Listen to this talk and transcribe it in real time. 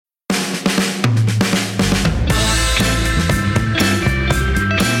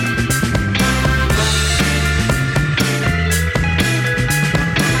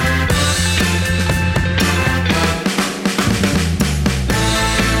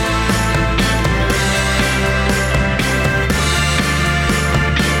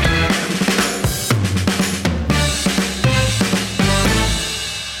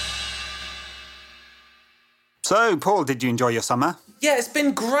So, Paul, did you enjoy your summer? Yeah, it's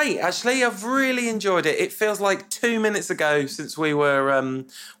been great, actually. I've really enjoyed it. It feels like 2 minutes ago since we were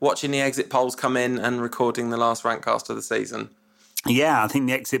watching the exit polls come in and recording the last Rankcast of the season. Yeah, I think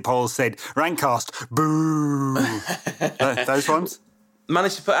the exit polls said, Rankcast, boo! Those ones?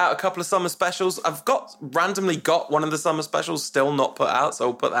 Managed to put out a couple of summer specials. I've randomly got one of the summer specials still not put out, so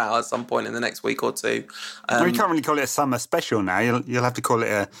I'll put that out at some point in the next week or two. We can't really call it a summer special now. You'll have to call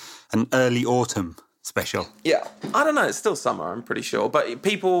it an early autumn special. Yeah, I don't know. It's still summer, I'm pretty sure. But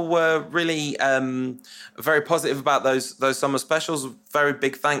people were really very positive about those summer specials. Very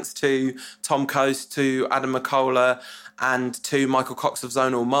big thanks to Tom Coast, to Adam McCullough, and to Michael Cox of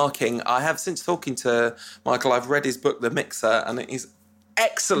Zonal Marking. I have, since talking to Michael, I've read his book, The Mixer, and it is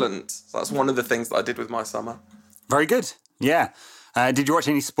excellent. So that's one of the things that I did with my summer. Very good. Yeah. Did you watch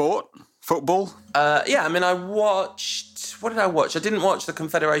any sport? Football? Yeah, I mean, I watched... What did I watch? I didn't watch the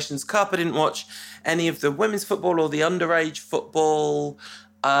Confederations Cup. I didn't watch any of the women's football or the underage football.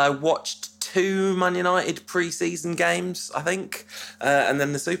 I watched 2 Man United pre-season games, I think, and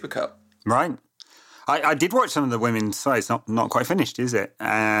then the Super Cup. Right. I did watch some of the women's... Sorry, it's not quite finished, is it?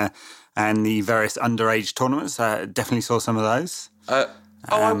 And the various underage tournaments. Definitely saw some of those.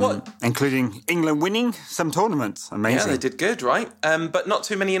 Including England winning some tournaments. Amazing. Yeah, they did good, right? But not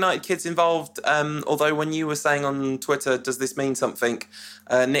too many United kids involved. Although when you were saying on Twitter, does this mean something?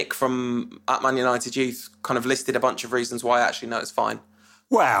 Nick from @Man United Youth kind of listed a bunch of reasons why. Actually, no, it's fine.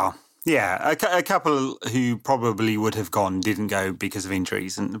 Wow. Yeah, a couple who probably would have gone didn't go because of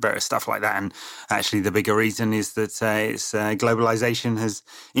injuries and various stuff like that. And actually the bigger reason is that globalisation has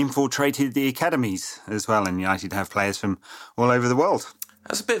infiltrated the academies as well, and United have players from all over the world.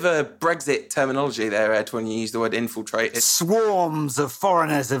 That's a bit of a Brexit terminology there, Ed, when you use the word infiltrated. Swarms of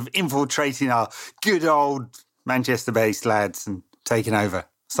foreigners have infiltrated our good old Manchester-based lads and taken over,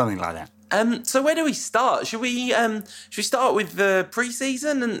 something like that. So where do we start? Should we start with the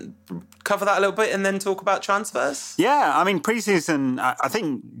pre-season and cover that a little bit and then talk about transfers? Yeah, I mean, pre-season, I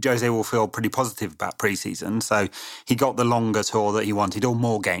think Jose will feel pretty positive about pre-season. So he got the longer tour that he wanted, or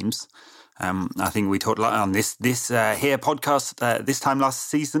more games. I think we talked on this here podcast this time last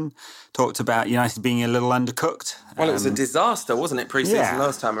season, talked about United being a little undercooked. Well, it was a disaster, wasn't it, pre-season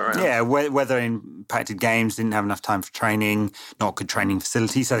last time around? Yeah, weather impacted games, didn't have enough time for training, not good training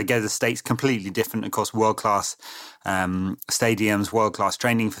facilities. So they go to the States, completely different, of course, world-class stadiums, world-class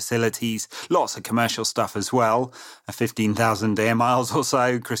training facilities, lots of commercial stuff as well, 15,000 air miles or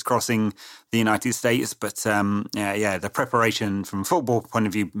so crisscrossing the United States. But the preparation from a football point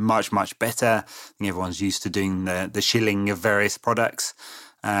of view, much, much better. I think everyone's used to doing the shilling of various products.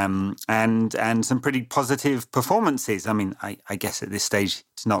 And some pretty positive performances. I mean, I guess at this stage,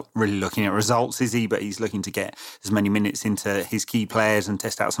 he's not really looking at results, is he? But he's looking to get as many minutes into his key players and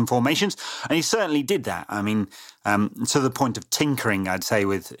test out some formations. And he certainly did that. I mean, to the point of tinkering, I'd say,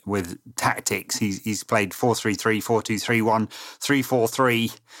 with tactics. He's played 4-3-3, 4-2-3-1,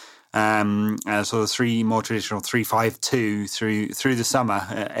 3-4-3, sort of 3 more traditional 3-5-2 through the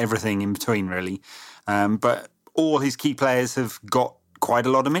summer, everything in between, really. But all his key players have got quite a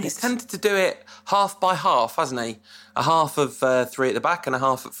lot of minutes. He's tended to do it half by half, hasn't he? A half of 3 at the back and a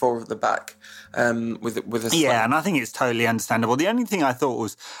half at 4 at the back. With a yeah, and I think it's totally understandable. The only thing I thought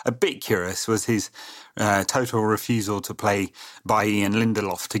was a bit curious was his total refusal to play Bailly and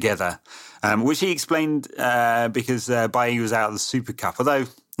Lindelof together, which he explained because Bailly was out of the Super Cup, although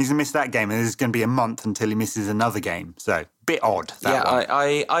he's going to miss that game, and there's going to be a month until he misses another game. So, bit odd.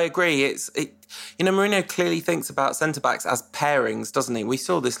 I agree. Mourinho clearly thinks about centre-backs as pairings, doesn't he? We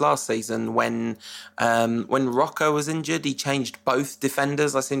saw this last season when Rocco was injured. He changed both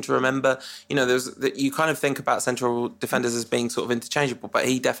defenders, I seem to remember. You kind of think about central defenders as being sort of interchangeable, but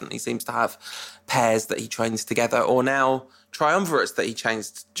he definitely seems to have pairs that he trains together, or now triumvirates that he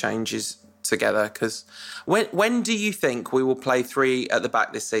changes together. Because when do you think we will play 3 at the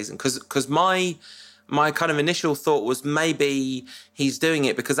back this season? Because my kind of initial thought was maybe he's doing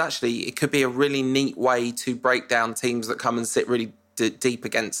it because actually it could be a really neat way to break down teams that come and sit really deep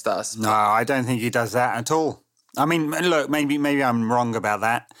against us. No, I don't think he does that at all. I mean, look, maybe I'm wrong about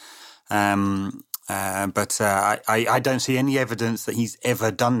that. But I don't see any evidence that he's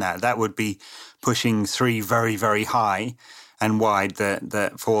ever done that. That would be pushing 3 very, very high and wide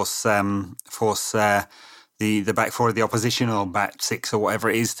that force the back 4 of the opposition or back 6 or whatever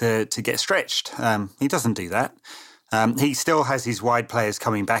it is to get stretched. He doesn't do that. He still has his wide players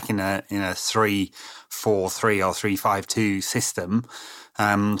coming back in a 3-4-3 or 3-5-2 system.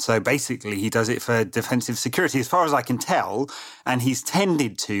 So basically, he does it for defensive security, as far as I can tell, and he's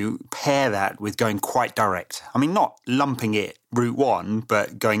tended to pair that with going quite direct. I mean, not lumping it route one,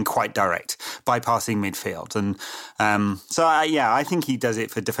 but going quite direct, bypassing midfield. And I think he does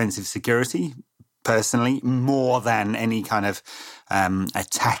it for defensive security, personally, more than any kind of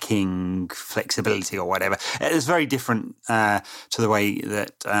attacking flexibility or whatever. It's very different to the way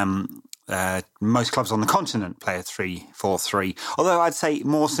that most clubs on the continent play a 3-4-3, although I'd say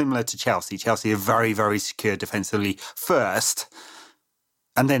more similar to Chelsea. Chelsea are very, very secure defensively first,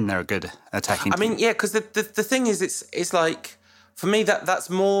 and then they're a good attacking team. I mean, yeah, because the thing is, it's like, for me, that's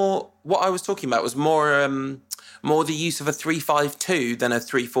more, what I was talking about was more the use of a 3-5-2 than a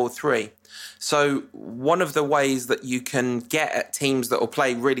 3-4-3. So one of the ways that you can get at teams that will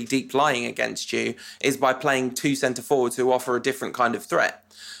play really deep lying against you is by playing two centre forwards who offer a different kind of threat.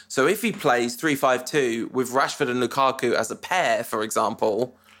 So if he plays 3-5-2 with Rashford and Lukaku as a pair, for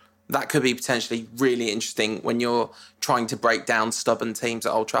example, that could be potentially really interesting when you're trying to break down stubborn teams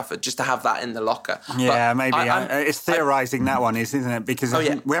at Old Trafford, just to have that in the locker. Yeah, but maybe. It's theorising that one, isn't it? Because we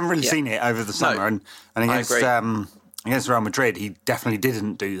haven't really seen it over the summer. And against Real Madrid, he definitely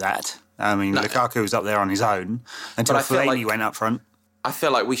didn't do that. I mean, Lukaku was up there on his own until Fellaini went up front. I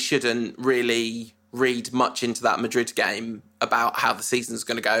feel like we shouldn't really read much into that Madrid game about how the season's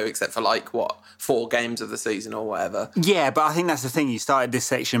going to go, except for 4 games of the season or whatever. Yeah, but I think that's the thing. You started this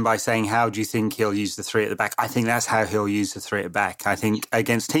section by saying, how do you think he'll use the 3 at the back? I think that's how he'll use the 3 at the back. I think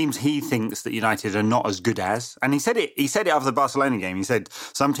against teams he thinks that United are not as good as, and he said it after the Barcelona game. He said,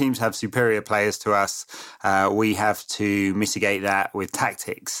 some teams have superior players to us. We have to mitigate that with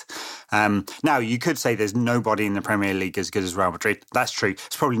tactics. Now, you could say there's nobody in the Premier League as good as Real Madrid. That's true.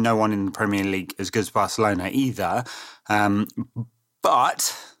 There's probably no one in the Premier League as good as Barcelona either.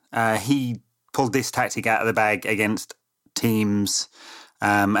 But he pulled this tactic out of the bag against teams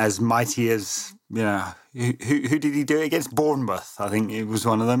as mighty as, who did he do it against? Bournemouth, I think it was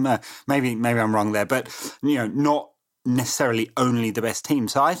one of them. Maybe I'm wrong there, but not necessarily only the best team.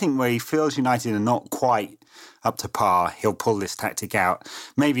 So I think where he feels United are not quite up to par, he'll pull this tactic out,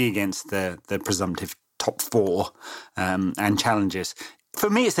 maybe against the presumptive top 4 and challengers. For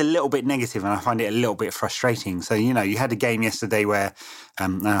me, it's a little bit negative, and I find it a little bit frustrating. So, you had a game yesterday where,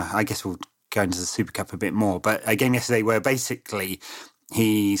 I guess we'll go into the Super Cup a bit more, but a game yesterday where basically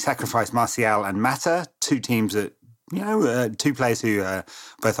he sacrificed Martial and Mata, 2 teams that, 2 players who are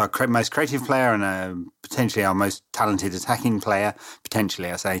both our most creative player and potentially our most talented attacking player, potentially,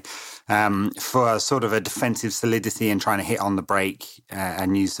 I say, for sort of a defensive solidity and trying to hit on the break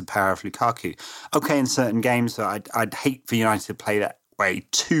and use the power of Lukaku. Okay, in certain games, so I'd hate for United to play that way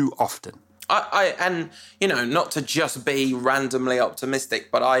too often. Not to just be randomly optimistic,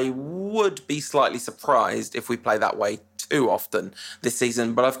 but I would be slightly surprised if we play that way too often this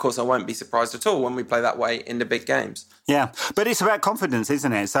season. But of course, I won't be surprised at all when we play that way in the big games. Yeah, but it's about confidence,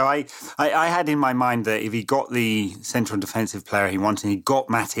 isn't it? So I had in my mind that if he got the central defensive player he wanted, he got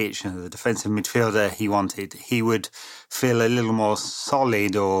Matic, the defensive midfielder he wanted, he would feel a little more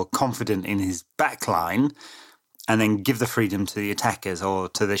solid or confident in his back line, and then give the freedom to the attackers or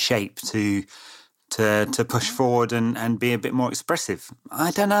to the shape to push forward and be a bit more expressive.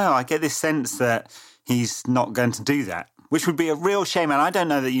 I don't know. I get this sense that he's not going to do that, which would be a real shame. And I don't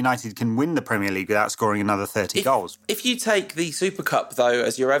know that United can win the Premier League without scoring another 30 goals. If you take the Super Cup, though,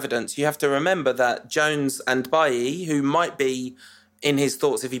 as your evidence, you have to remember that Jones and Bailly, who might be in his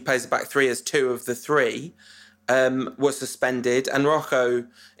thoughts if he plays the back 3 as 2 of the 3, were suspended, and Rocco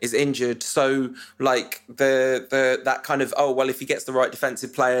is injured. So, that kind of, if he gets the right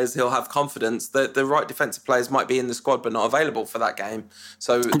defensive players, he'll have confidence. The right defensive players might be in the squad but not available for that game.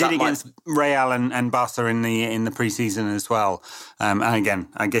 So did against Real and Barca in the pre-season as well. And again,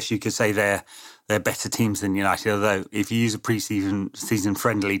 I guess you could say they're better teams than United. Although if you use a season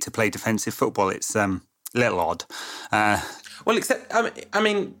friendly to play defensive football, it's a little odd. Except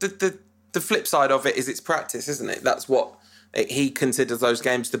the flip side of it is it's practice, isn't it? That's what he considers those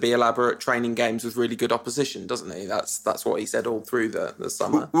games to be, elaborate training games with really good opposition, doesn't he? That's what he said all through the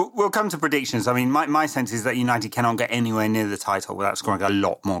summer. We'll come to predictions. I mean, my sense is that United cannot get anywhere near the title without scoring a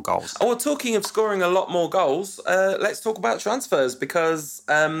lot more goals. Oh, well, talking of scoring a lot more goals, let's talk about transfers, because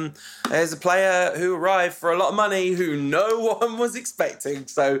there's a player who arrived for a lot of money who no one was expecting.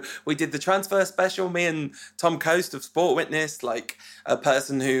 So we did the transfer special, me and Tom Coast of Sport Witness, like a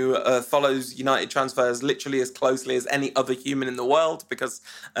person who follows United transfers literally as closely as any other human in the world, because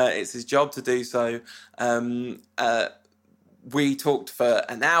it's his job to do so. we talked for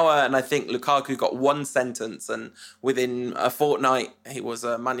an hour, and I think Lukaku got one sentence, and within a fortnight, he was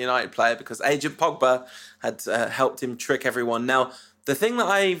a Man United player because Agent Pogba had helped him trick everyone. Now, the thing that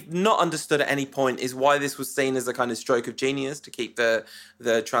I've not understood at any point is why this was seen as a kind of stroke of genius to keep the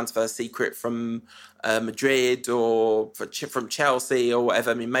transfer secret from Madrid or from Chelsea or whatever.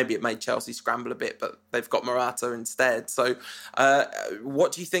 I mean, maybe it made Chelsea scramble a bit, but they've got Morata instead. So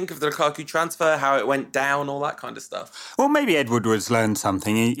what do you think of the Lukaku transfer, how it went down, all that kind of stuff? Well, maybe Ed Woodward's learned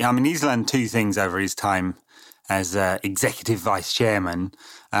something. He's learned two things over his time as executive vice chairman.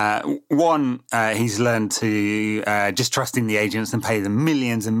 One, he's learned to just trust in the agents and pay them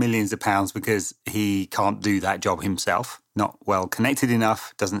millions and millions of pounds because he can't do that job himself. Not well connected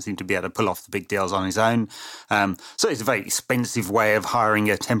enough, doesn't seem to be able to pull off the big deals on his own. So it's a very expensive way of hiring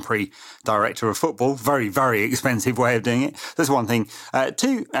a temporary director of football. Very, very expensive way of doing it. That's one thing.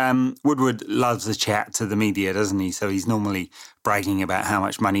 Two, Woodward loves a chat to the media, doesn't he? So he's normally bragging about how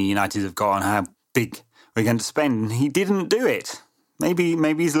much money United have got and how big we're going to spend. And he didn't do it. Maybe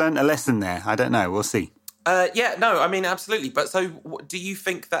he's learned a lesson there. I don't know. We'll see. Absolutely. But so do you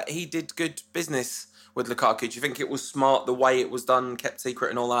think that he did good business with Lukaku? Do you think it was smart the way it was done, kept secret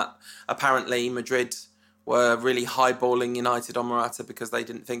and all that? Apparently, Madrid were really highballing United on Morata because they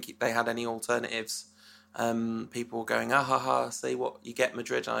didn't think they had any alternatives. People were going, see what you get,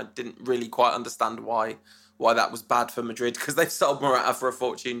 Madrid. And I didn't really quite understand why that was bad for Madrid because they've sold Morata for a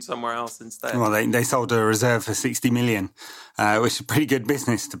fortune somewhere else instead. Well, they sold a reserve for 60 million, which is pretty good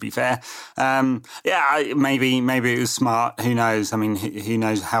business, to be fair. Maybe it was smart. Who knows? I mean, who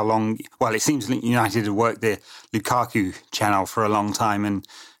knows how long? Well, it seems United had worked the Lukaku channel for a long time and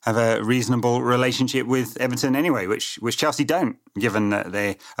have a reasonable relationship with Everton anyway, which Chelsea don't, given that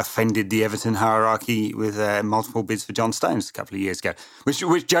they offended the Everton hierarchy with multiple bids for John Stones a couple of years ago, which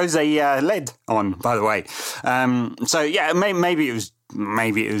Jose led on, by the way.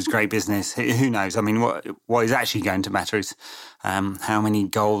 Maybe it was great business. Who knows? I mean, what is actually going to matter is how many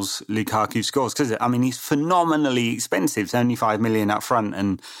goals Lukaku scores. Because, I mean, he's phenomenally expensive. It's only 5 million up front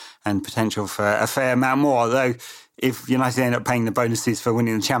and potential for a fair amount more, though. If United end up paying the bonuses for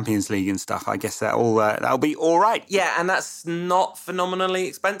winning the Champions League and stuff, I guess that'll be all right. Yeah, and that's not phenomenally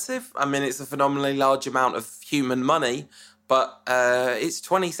expensive. I mean, it's a phenomenally large amount of human money, but it's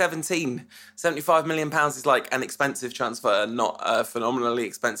 2017. £75 million is like an expensive transfer, not a phenomenally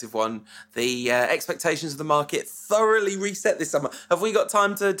expensive one. The expectations of the market thoroughly reset this summer. Have we got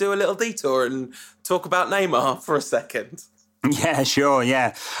time to do a little detour and talk about Neymar for a second? Yeah, sure,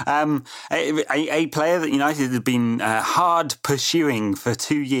 yeah. A player that United had been hard pursuing for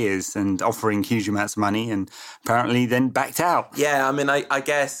 2 years and offering huge amounts of money and apparently then backed out. Yeah, I mean, I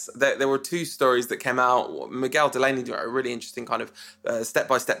guess there were two stories that came out. Miguel Delaney did a really interesting kind of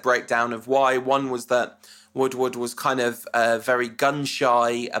step-by-step breakdown of why. One was that Woodward was kind of very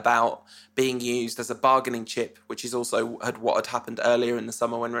gun-shy about being used as a bargaining chip, which is also what had happened earlier in the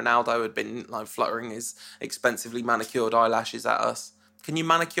summer when Ronaldo had been like fluttering his expensively manicured eyelashes at us. Can you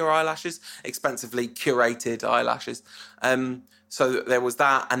manicure eyelashes? Expensively curated eyelashes. So there was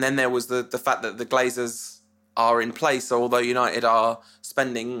that, and then there was the fact that the Glazers are in place. So although United are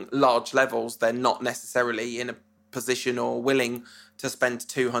spending large levels, they're not necessarily in a position or willing to spend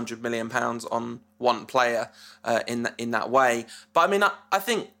 £200 million on one player in that way. But I mean, I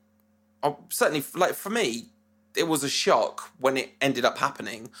think certainly, like for me, it was a shock when it ended up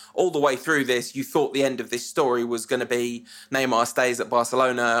happening. All the way through this, you thought the end of this story was going to be Neymar stays at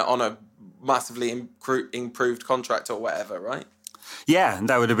Barcelona on a massively improved contract or whatever, right? Yeah,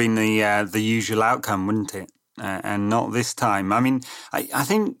 that would have been the usual outcome, wouldn't it? And not this time. I mean, I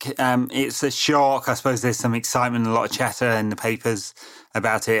think it's a shock. I suppose there's some excitement, a lot of chatter in the papers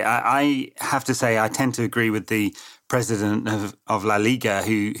about it. I have to say I tend to agree with the president of La Liga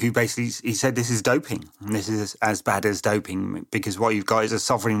who basically he said this is doping. This is as bad as doping because what you've got is a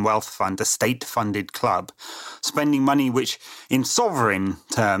sovereign wealth fund, a state-funded club, spending money which in sovereign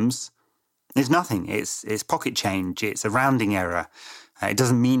terms is nothing. It's pocket change. It's a rounding error. It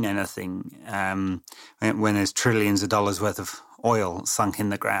doesn't mean anything when there's trillions of dollars worth of oil sunk in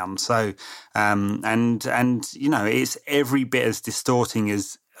the ground. So, and it's every bit as distorting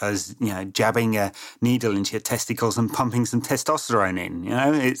as jabbing a needle into your testicles and pumping some testosterone in.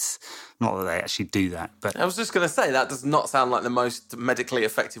 It's not that they actually do that. But I was just going to say that does not sound like the most medically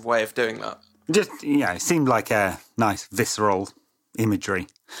effective way of doing that. Just it seemed like a nice visceral imagery.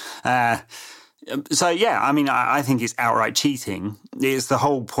 So, I mean, I think it's outright cheating. It's the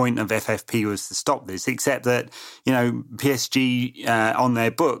whole point of FFP was to stop this, except that, PSG on their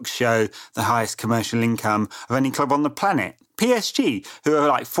books show the highest commercial income of any club on the planet. PSG, who are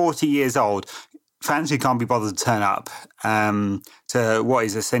like 40 years old, fans who can't be bothered to turn up to what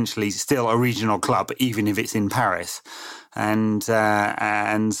is essentially still a regional club, even if it's in Paris, and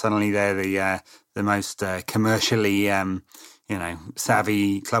suddenly they're the most commercially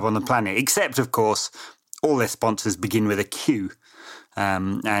savvy club on the planet. Except, of course, all their sponsors begin with a Q.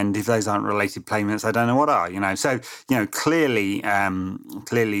 And if those aren't related payments, I don't know what are. So clearly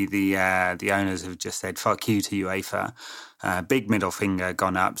the owners have just said fuck you to UEFA. Big middle finger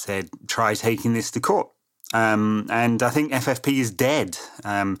gone up. Said try taking this to court. And I think FFP is dead.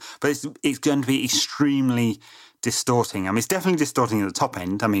 But it's going to be extremely distorting. I mean, it's definitely distorting at the top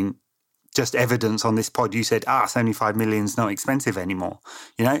end. I mean, just evidence on this pod, you said, 75 million is not expensive anymore.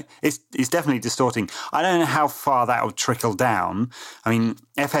 It's definitely distorting. I don't know how far that will trickle down. I mean,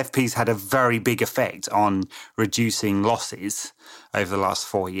 FFP's had a very big effect on reducing losses over the last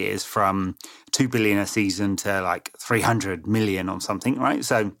 4 years from 2 billion a season to like 300 million or something, right?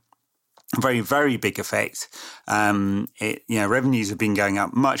 So very, very big effect. Revenues have been going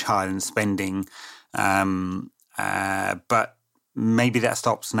up much higher than spending, but maybe that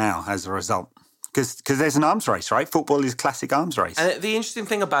stops now as a result. Because there's an arms race, right? Football is classic arms race. And the interesting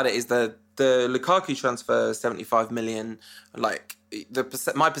thing about it is the Lukaku transfer, 75 million, like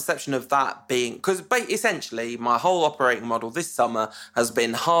my perception of that being... Because essentially my whole operating model this summer has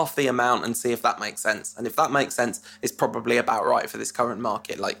been half the amount and see if that makes sense. And if that makes sense, it's probably about right for this current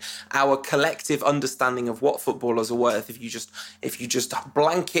market. Like our collective understanding of what footballers are worth, if you just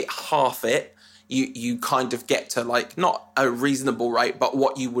blanket half it, you kind of get to like not a reasonable rate, but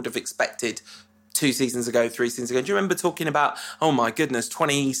what you would have expected 2 seasons ago, 3 seasons ago. Do you remember talking about, oh my goodness,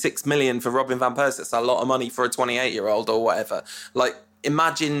 26 million for Robin van Persie? That's a lot of money for a 28-year-old or whatever. Like,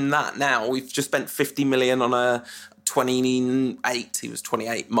 imagine that now. We've just spent 50 million on a 28. He was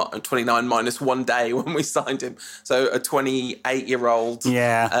 29 minus 1 day when we signed him. So a 28-year-old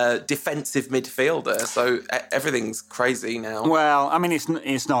defensive midfielder. So everything's crazy now. Well, I mean, it's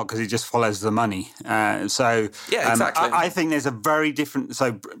not because it just follows the money. Exactly. I think there's a very different...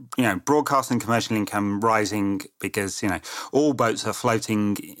 So, broadcast and commercial income rising because, all boats are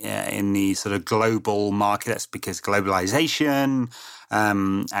floating in the sort of global market. That's because globalization...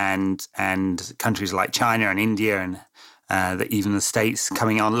 and countries like China and India and even the States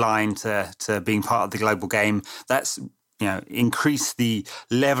coming online to being part of the global game, that's increased the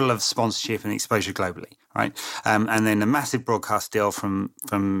level of sponsorship and exposure globally, right? And then a massive broadcast deal from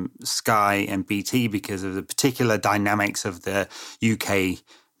Sky and BT because of the particular dynamics of the UK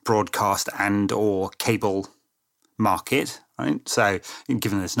broadcast and or cable market, right? So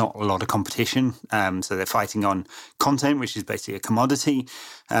given there's not a lot of competition, so they're fighting on content, which is basically a commodity.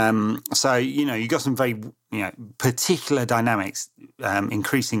 So, you got some very, particular dynamics,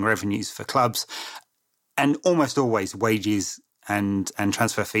 increasing revenues for clubs, and almost always wages and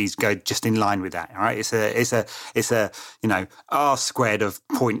transfer fees go just in line with that. All right, it's a R squared of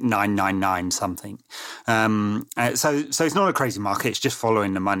 0.999 something. So it's not a crazy market. It's just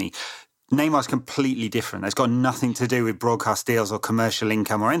following the money. Neymar's completely different. It's got nothing to do with broadcast deals or commercial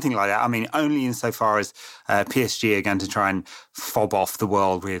income or anything like that. I mean, only insofar as PSG are going to try and fob off the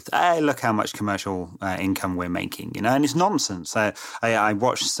world with, hey, look how much commercial income we're making, and it's nonsense. I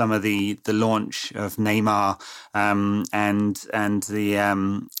watched some of the launch of Neymar and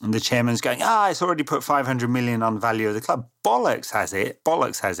the chairman's going, it's already put 500 million on the value of the club. Bollocks has it.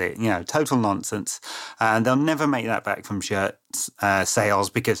 Total nonsense. And they'll never make that back from shirt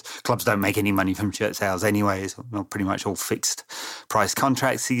sales because clubs don't make any money from shirt sales anyway. It's pretty much all fixed price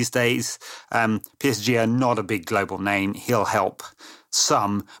contracts these days. PSG are not a big global name. He'll help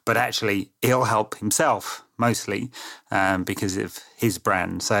some, but actually he'll help himself mostly because of his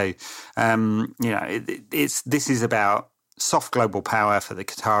brand. So, this is about soft global power for the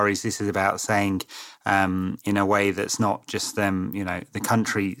Qataris. This is about saying, in a way that's not just them, the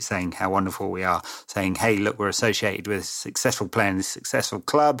country saying how wonderful we are, saying, hey, look, we're associated with a successful player in this successful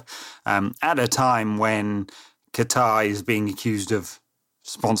club, at a time when Qatar is being accused of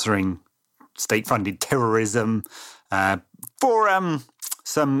sponsoring state-funded terrorism for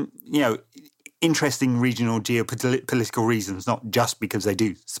some, interesting regional geopolitical reasons, not just because they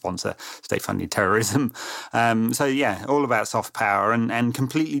do sponsor state-funded terrorism. All about soft power and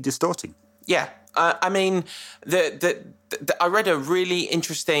completely distorting. Yeah. I mean, I read a really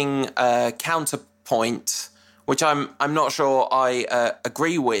interesting counterpoint, which I'm not sure I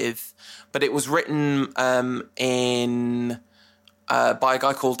agree with, but it was written by a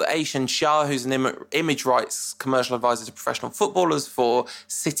guy called Aishan Shah, who's an image rights commercial advisor to professional footballers for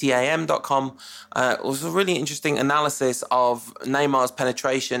cityam.com. It was a really interesting analysis of Neymar's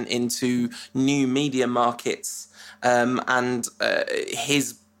penetration into new media markets and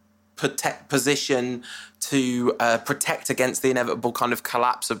his position to protect against the inevitable kind of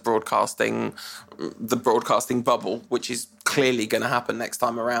collapse of the broadcasting bubble, which is clearly going to happen next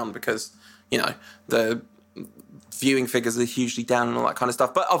time around because, the viewing figures are hugely down and all that kind of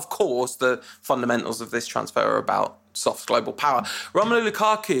stuff. But of course, the fundamentals of this transfer are about soft global power. Romelu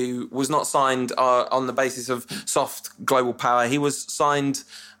Lukaku was not signed on the basis of soft global power. He was signed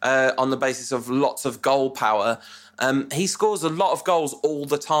on the basis of lots of goal power. He scores a lot of goals all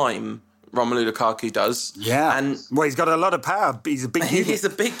the time, Romelu Lukaku does. Yeah. And he's got a lot of power. He's a big unit. He's a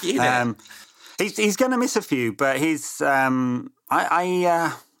big unit. He's going to miss a few, but he's...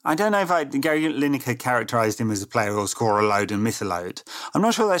 I don't know if Gary Lineker characterised him as a player who'll score a load and miss a load. I'm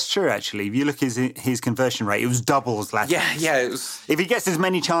not sure that's true, actually. If you look at his conversion rate, it was double Zlatan. Yeah. It was... If he gets as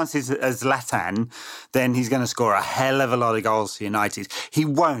many chances as Zlatan, then he's going to score a hell of a lot of goals for United. He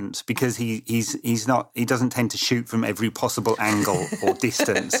won't because he doesn't tend to shoot from every possible angle or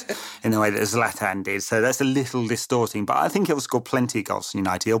distance in the way that Zlatan did. So that's a little distorting. But I think he'll score plenty of goals for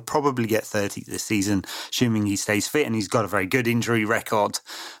United. He'll probably get 30 this season, assuming he stays fit, and he's got a very good injury record.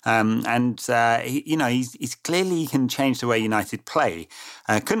 He's clearly he can change the way United play.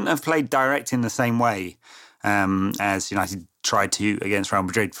 Couldn't have played direct in the same way as United tried to against Real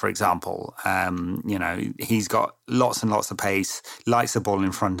Madrid, for example. He's got lots and lots of pace, likes the ball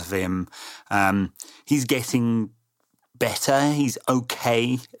in front of him. He's getting better. He's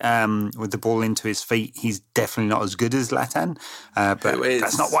okay with the ball into his feet. He's definitely not as good as Zlatan, but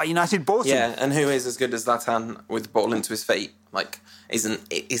that's not why United bought him. Yeah, and who is as good as Zlatan with the ball into his feet? Like, isn't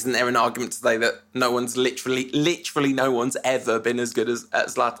there an argument today that no one's literally no one's ever been as good as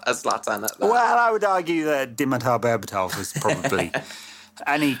Zlatan at that? Well, I would argue that Dimitar Berbatov was probably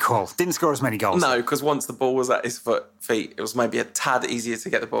an equal. Didn't score as many goals. No, because once the ball was at his feet, it was maybe a tad easier to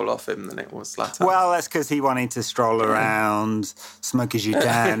get the ball off him than it was Zlatan. Well, that's because he wanted to stroll around, smoke as you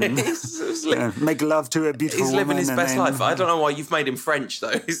can, make love to a beautiful woman. He's living his best life. I don't know why you've made him French, though.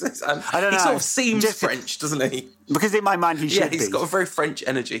 I don't know. He sort of seems French, doesn't he? Because in my mind he should be. Yeah, he's got a very French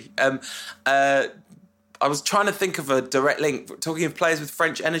energy. I was trying to think of a direct link. Talking of players with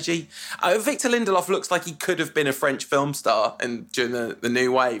French energy, Victor Lindelof looks like he could have been a French film star during the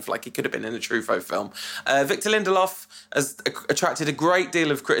New Wave, like he could have been in a Truffaut film. Victor Lindelof has attracted a great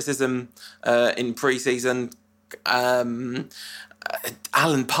deal of criticism in pre-season. Alan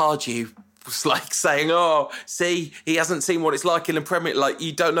Pardew was like saying, see, he hasn't seen what it's like in the Premier League. Like,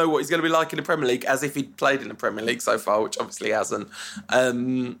 you don't know what he's going to be like in the Premier League, as if he'd played in the Premier League so far, which obviously he hasn't.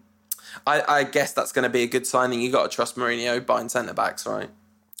 I guess that's going to be a good signing. You got to trust Mourinho buying centre-backs, right?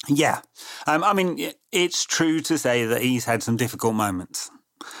 Yeah. It's true to say that he's had some difficult moments.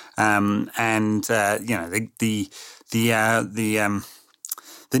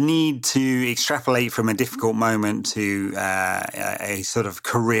 The need to extrapolate from a difficult moment to a sort of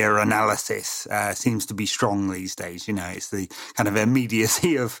career analysis seems to be strong these days. It's the kind of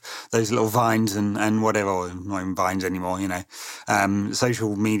immediacy of those little vines and whatever, not even vines anymore,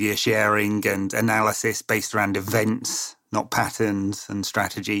 social media sharing and analysis based around events, not patterns and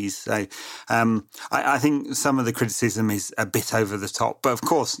strategies. So I think some of the criticism is a bit over the top. But of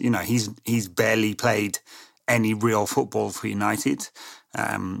course, he's barely played any real football for United.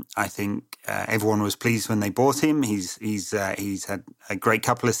 I think everyone was pleased when they bought him. He's had a great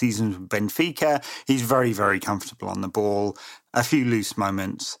couple of seasons with Benfica. He's very, very comfortable on the ball. A few loose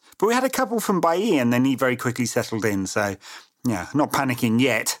moments, but we had a couple from Bailly, and then he very quickly settled in. So, yeah, not panicking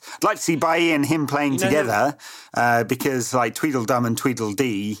yet. I'd like to see Bailly and him playing together because, like Tweedledum and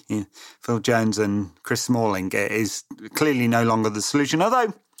Tweedledee, Phil Jones and Chris Smalling is clearly no longer the solution.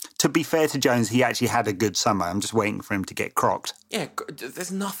 Although, to be fair to Jones, he actually had a good summer. I'm just waiting for him to get crocked. Yeah,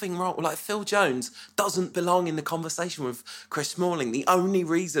 there's nothing wrong. Like, Phil Jones doesn't belong in the conversation with Chris Smalling. The only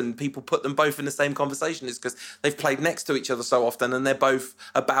reason people put them both in the same conversation is because they've played next to each other so often and they're both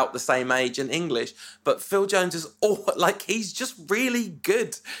about the same age and English. But Phil Jones is he's just really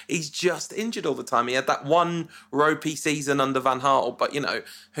good. He's just injured all the time. He had that one ropey season under Van Gaal, but,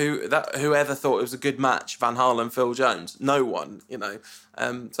 whoever thought it was a good match, Van Gaal and Phil Jones? No one,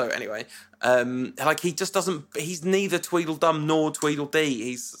 So anyway, he just doesn't. He's neither Tweedledum nor Tweedledee.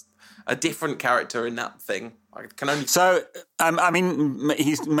 He's a different character in that thing. I can only. So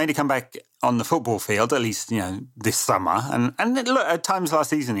he's made a comeback on the football field, at least this summer. And look, at times last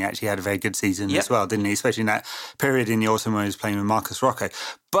season he actually had a very good season as well, didn't he? Especially in that period in the autumn when he was playing with Marcus Rocco.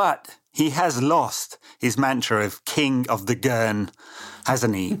 But he has lost his mantra of King of the Gurn,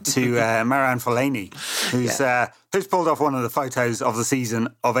 hasn't he, to Marouane Fellaini, who's pulled off one of the photos of the season,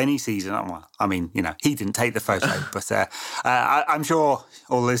 of any season. Well, he didn't take the photo, but I'm sure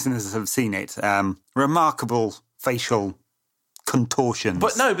all listeners have seen it. Remarkable facial contortions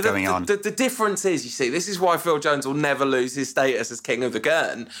going on. The difference is, you see, this is why Phil Jones will never lose his status as king of the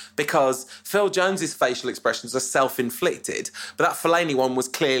Gurn, because Phil Jones's facial expressions are self-inflicted, but that Fellaini one was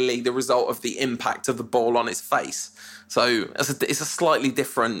clearly the result of the impact of the ball on his face. So it's a slightly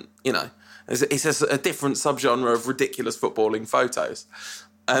different, it's a different subgenre of ridiculous footballing photos.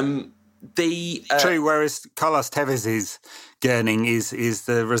 True, whereas Carlos Tevez's gurning is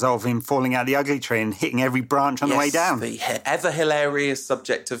the result of him falling out the ugly tree and hitting every branch on the way down. The ever hilarious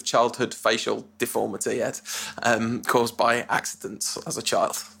subject of childhood facial deformity, Ed, caused by accidents as a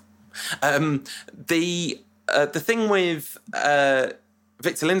child. The thing with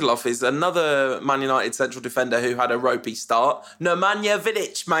Victor Lindelof is another Man United central defender who had a ropey start. Nemanja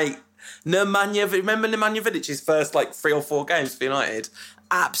Vidic, mate. Remember Nemanja Vidic's first 3 or 4 games for United?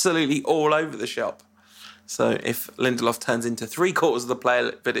 Absolutely all over the shop. So if Lindelof turns into 3/4 of the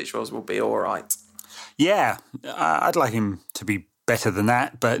player Vidic was, we'll be all right. Yeah, I'd like him to be better than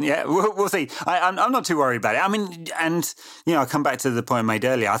that, but yeah, we'll see. I'm not too worried about it. I mean, and I come back to the point I made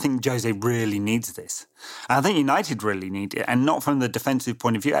earlier. I think Jose really needs this. I think United really need it, and not from the defensive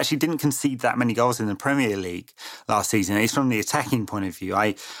point of view. Actually, didn't concede that many goals in the Premier League last season. It's from the attacking point of view.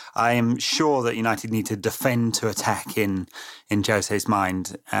 I am sure that United need to defend to attack in Jose's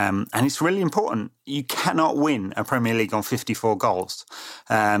mind, and it's really important. You cannot win a Premier League on 54 goals.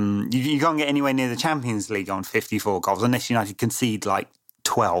 You can't get anywhere near the Champions League on 54 goals unless United concede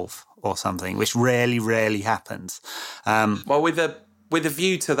 12 or something, which rarely happens. Well, with a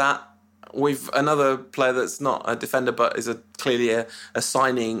view to that, with another player that's not a defender but is clearly a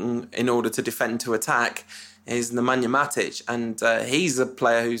signing in order to defend to attack, is Nemanja Matic, and he's a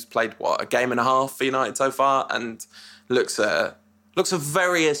player who's played a game and a half for United so far, and looks a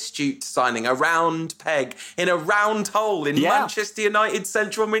very astute signing, a round peg in a round hole in Manchester United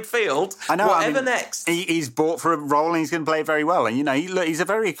central midfield. I know. Whatever next, he's bought for a role and he's going to play it very well. And he's a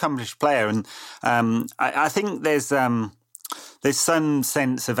very accomplished player, and I think there's some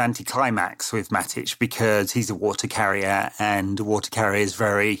sense of anticlimax with Matic because he's a water carrier, and water carriers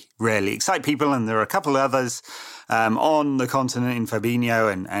very rarely excite people. And there are a couple of others on the continent in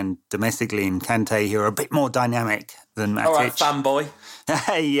Fabinho and domestically in Kante who are a bit more dynamic than Matic. All right, fanboy.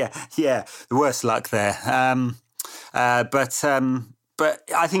 yeah, the worst luck there. But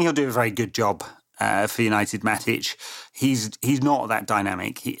I think he'll do a very good job for United. Matic, he's not that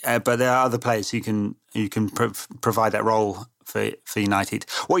dynamic, but there are other players who can provide that role for United.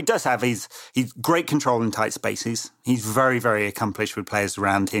 What he does have is he's great control in tight spaces. He's very, very accomplished with players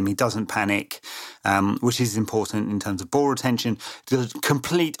around him. He doesn't panic, which is important in terms of ball retention. The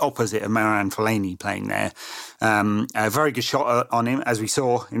complete opposite of Marouane Fellaini playing there. A very good shot on him, as we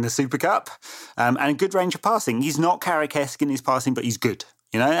saw in the Super Cup, and a good range of passing. He's not Carrick-esque in his passing, but he's good.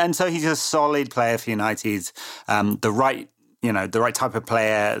 And so he's a solid player for United. The right type of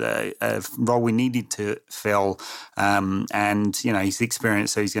player, the role we needed to fill. And he's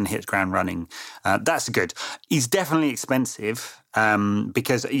experienced, so he's going to hit the ground running. That's good. He's definitely expensive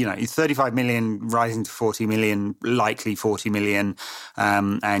because, he's 35 million rising to 40 million, likely 40 million.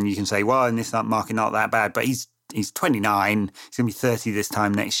 And you can say, well, in this market, not that bad, but he's 29. He's going to be 30 this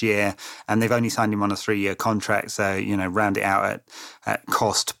time next year, and they've only signed him on a 3-year contract. So round it out at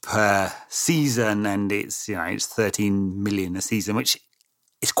cost per season, and it's 13 million a season, which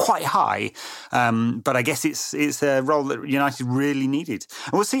is quite high. But I guess it's a role that United really needed,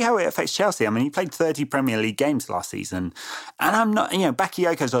 and we'll see how it affects Chelsea. I mean, he played 30 Premier League games last season, and I'm not.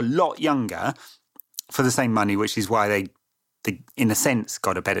 Bakayoko's a lot younger for the same money, which is why they in a sense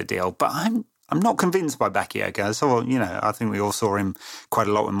got a better deal. But I'm not convinced by Bakayoko. So, I think we all saw him quite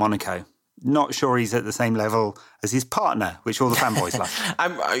a lot in Monaco. Not sure he's at the same level as his partner, which all the fanboys love.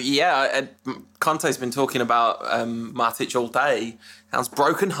 Conte's been talking about Matic all day. Sounds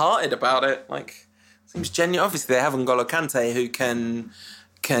broken-hearted about it. Seems genuine. Obviously, they have N'Golo Kante who can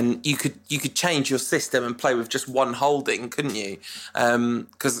you could change your system and play with just one holding, couldn't you?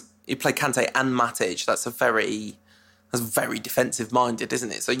 Because you play Kante and Matic. That's very defensive-minded,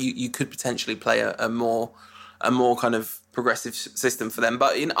 isn't it? So you could potentially play a more kind of progressive system for them.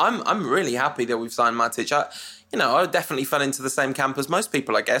 But I'm really happy that we've signed Matic. I definitely fell into the same camp as most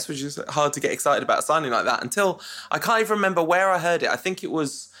people, I guess, which is hard to get excited about signing like that until I can't even remember where I heard it. I think it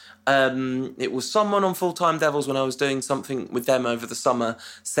was someone on Full Time Devils when I was doing something with them over the summer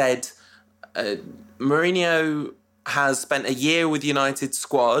said Mourinho has spent a year with United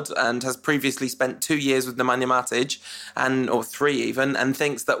squad and has previously spent 2 years with Nemanja Matic, or 3 even, and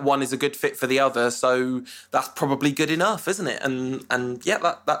thinks that one is a good fit for the other. So that's probably good enough, isn't it? And yeah,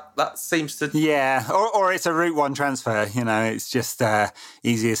 that seems to... Yeah, or it's a Route 1 transfer, it's just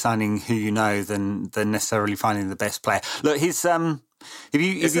easier signing who you know than necessarily finding the best player. Look, his... If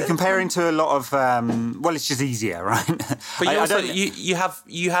you compare him to a lot of... it's just easier, right? But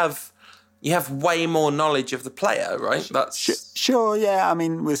you have way more knowledge of the player, right? That's sure. Yeah, I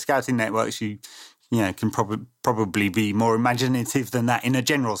mean, with scouting networks, you can probably be more imaginative than that in a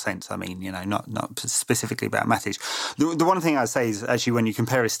general sense. I mean, not specifically about Matic. The one thing I'd say is actually when you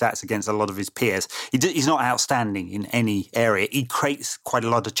compare his stats against a lot of his peers, he's not outstanding in any area. He creates quite a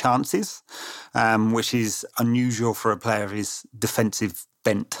lot of chances, which is unusual for a player of his defensive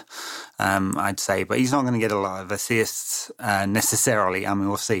bent, I'd say, but he's not going to get a lot of assists necessarily. I mean,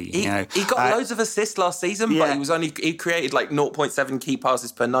 we'll see. He got loads of assists last season, but he created like 0.7 key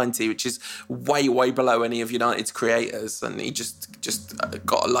passes per 90, which is way below any of United's creators, and he just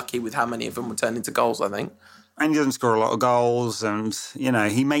got lucky with how many of them were turned into goals, I think. And he doesn't score a lot of goals, and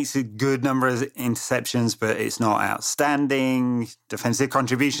he makes a good number of interceptions, but it's not outstanding. Defensive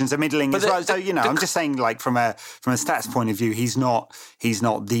contributions are middling as well. So I'm just saying, like from a stats point of view, he's not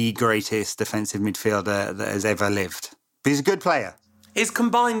the greatest defensive midfielder that has ever lived. But he's a good player. His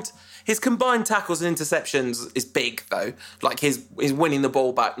combined tackles and interceptions is big though. Like his winning the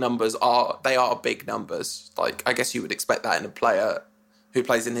ball back numbers are big numbers. Like I guess you would expect that in a player who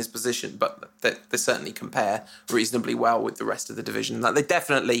plays in his position, but they certainly compare reasonably well with the rest of the division. Like they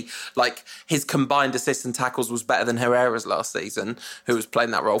definitely, like his combined assists and tackles was better than Herrera's last season, who was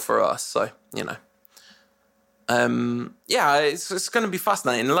playing that role for us. So it's going to be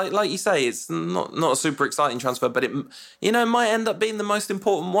fascinating. Like you say, it's not a super exciting transfer, but it might end up being the most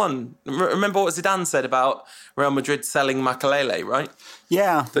important one. Remember what Zidane said about Real Madrid selling Makelele, right?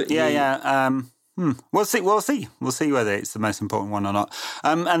 Yeah. We'll see. We'll see whether it's the most important one or not.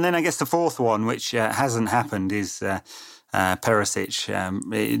 And then I guess the fourth one, which hasn't happened, is Perisic.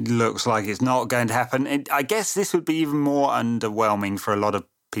 It looks like it's not going to happen. I guess this would be even more underwhelming for a lot of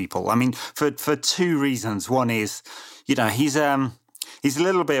people. I mean, for two reasons. One is, he's a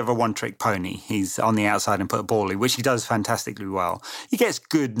little bit of a one-trick pony. He's on the outside and put a ball in, which he does fantastically well. He gets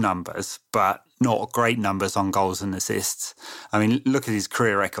good numbers, but not great numbers on goals and assists. I mean, look at his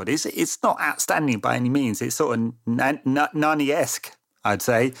career record. It's not outstanding by any means. It's sort of Nani-esque, I'd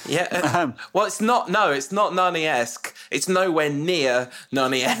say. Yeah. Well, it's not. No, it's not Nani-esque. It's nowhere near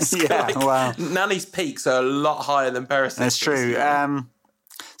Nani-esque. Yeah, Nani's peaks are a lot higher than Perisic. That's true.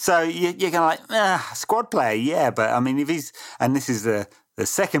 So you're going to squad player, yeah. But I mean, if he's, and this is the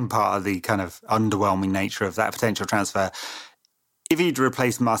second part of the kind of underwhelming nature of that potential transfer. If he'd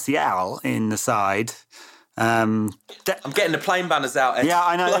replaced Martial in the side, I'm getting the plane banners out. Ed. Yeah,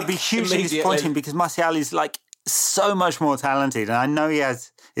 I know. It'd be hugely disappointing because Martial is like so much more talented, and I know he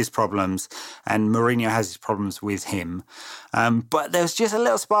has his problems, and Mourinho has his problems with him. But there was just a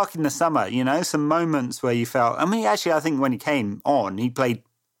little spark in the summer, some moments where you felt. I mean, actually, I think when he came on, he played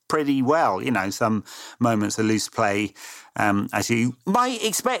pretty well. Some moments of loose play, as you might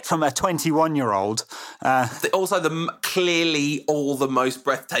expect from a 21-year-old. Also, clearly all the most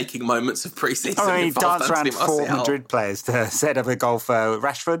breathtaking moments of pre-season. I mean, he danced around 4 Madrid players to set up a goal for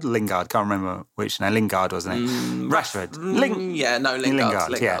Rashford, Lingard. Can't remember which. No, Lingard, wasn't it? Rashford.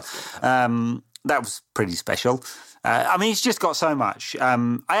 Lingard. Yeah. That was pretty special. I mean, he's just got so much. I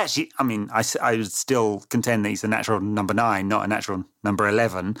would still contend that he's a natural number 9, not a natural number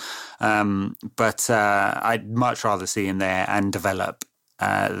 11. But I'd much rather see him there and develop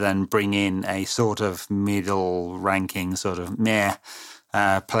than bring in a sort of middle-ranking sort of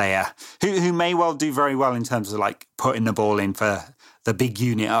player who may well do very well in terms of like putting the ball in for the big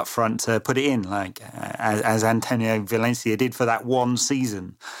unit up front to put it in, like as Antonio Valencia did for that one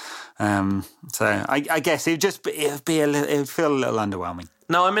season. So I guess it'd feel a little underwhelming.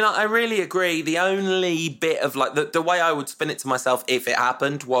 No, I mean, I really agree. The only bit of like the way I would spin it to myself if it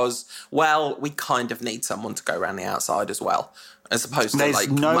happened was, well, we kind of need someone to go around the outside as well, as opposed to there's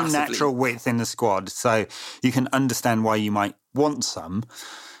no natural width in the squad, so you can understand why you might want some.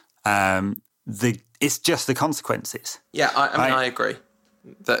 It's just the consequences. Yeah, I agree.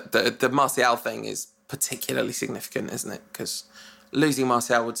 The Martial thing is particularly significant, isn't it? Because losing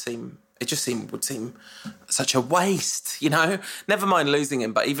Martial would seem such a waste, Never mind losing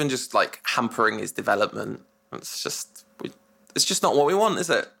him, but even just like hampering his development. It's just not what we want, is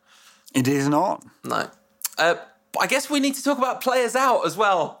it? It is not. No. I guess we need to talk about players out as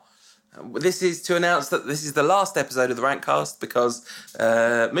well. This is to announce that this is the last episode of the Rantcast because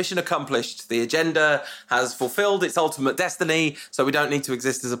mission accomplished. The agenda has fulfilled its ultimate destiny, so we don't need to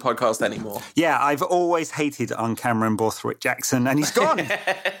exist as a podcast anymore. Yeah, I've always hated on Cameron Borthwick-Jackson, and he's gone.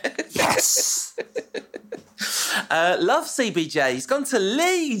 Yes! Love CBJ. He's gone to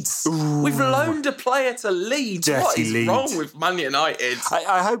Leeds. Ooh. We've loaned a player to Leeds. Dirty what is Leeds. Wrong with Man United?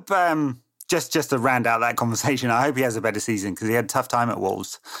 I hope... Just to round out that conversation, I hope he has a better season because he had a tough time at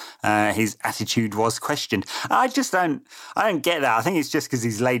Wolves. His attitude was questioned. I don't get that. I think it's just because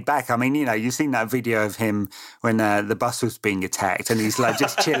he's laid back. I mean, you've seen that video of him when the bus was being attacked and he's like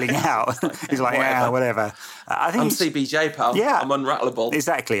just chilling out. He's like, whatever. I think I'm CBJ, pal. Yeah, I'm unrattleable.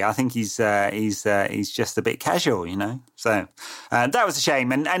 Exactly. I think he's just a bit casual, So that was a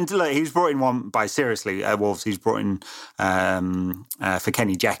shame. And look, he was brought in by seriously Wolves. He was brought in for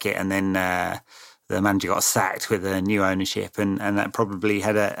Kenny Jackett, and then the manager got sacked with a new ownership, and that probably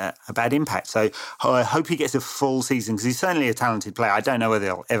had a bad impact. So I hope he gets a full season because he's certainly a talented player. I don't know whether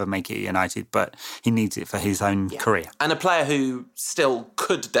he'll ever make it at United, but he needs it for his own career. And a player who still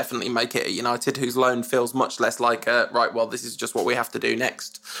could definitely make it at United, whose loan feels much less like, this is just what we have to do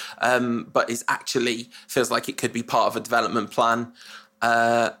next, but is actually feels like it could be part of a development plan.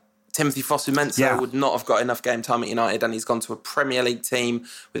 Timothy Fosu-Mensah would not have got enough game time at United, and he's gone to a Premier League team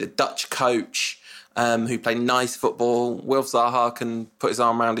with a Dutch coach who play nice football. Wilf Zaha can put his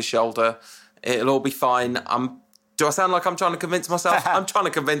arm around his shoulder. It'll all be fine. Do I sound like I'm trying to convince myself? I'm trying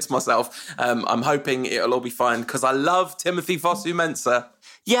to convince myself. I'm hoping it'll all be fine because I love Timothy Fosu-Mensah.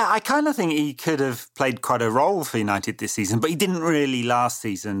 Yeah, I kind of think he could have played quite a role for United this season, but he didn't really last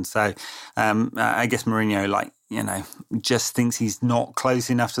season. So I guess Mourinho, just thinks he's not close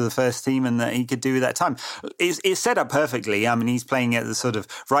enough to the first team and that he could do with that time. It's set up perfectly. I mean, he's playing at the sort of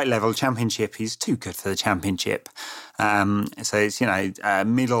right level Championship. He's too good for the Championship. So it's,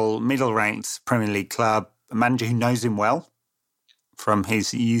 middle ranked Premier League club, a manager who knows him well from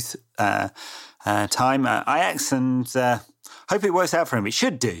his youth time at Ajax, and hope it works out for him. It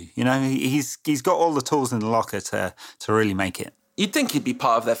should do. He's got all the tools in the locker to really make it. You'd think he'd be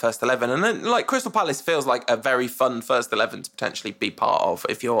part of their first 11. And then, Crystal Palace feels like a very fun first 11 to potentially be part of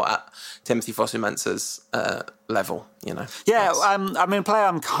if you're at Timothy Fosu-Mensah's level, Yeah, a player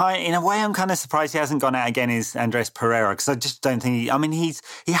I'm kind of surprised he hasn't gone out again is Andres Pereira, because I just don't think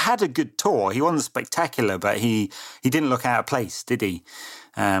he had a good tour. He wasn't spectacular, but he didn't look out of place, did he?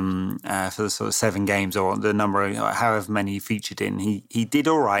 For the sort of 7 games or the number of however many he featured in. He did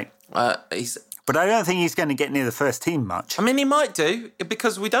all right. But I don't think he's going to get near the first team much. I mean, he might do,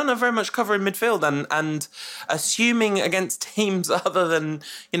 because we don't have very much cover in midfield. And assuming against teams other than,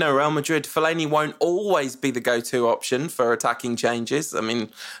 Real Madrid, Fellaini won't always be the go-to option for attacking changes. I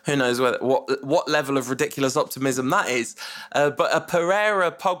mean, who knows what level of ridiculous optimism that is. But a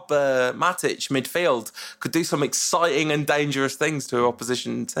Pereira, Pogba, Matic midfield could do some exciting and dangerous things to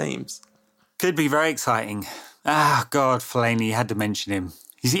opposition teams. Could be very exciting. God, Fellaini, you had to mention him.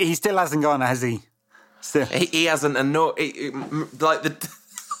 He still hasn't gone, has he? Still. He hasn't.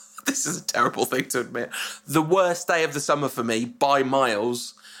 This is a terrible thing to admit. The worst day of the summer for me, by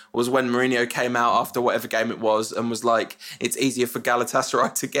miles, was when Mourinho came out after whatever game it was and was like, it's easier for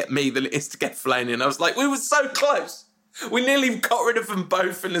Galatasaray to get me than it is to get Fellaini. And I was like, we were so close. We nearly got rid of them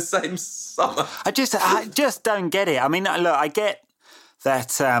both in the same summer. I just don't get it. I mean, look, I get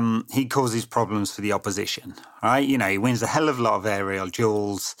that he causes problems for the opposition, right? He wins a hell of a lot of aerial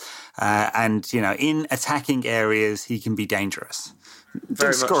duels, and, in attacking areas, he can be dangerous.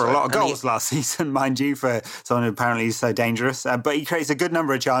 Didn't score a lot of goals last season, mind you, for someone who apparently is so dangerous, but he creates a good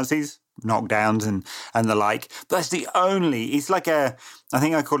number of chances, knockdowns and the like. But that's he's like I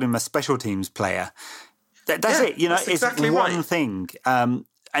think I call him a special teams player. That's it, that's exactly it's one thing.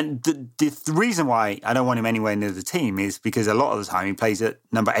 And the reason why I don't want him anywhere near the team is because a lot of the time he plays at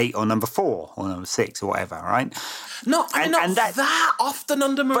number 8 or number 4 or number 6 or whatever, right? Not that often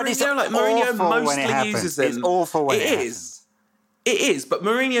under Mourinho. But it's Mourinho mostly uses him. It's awful when it happens. It is, but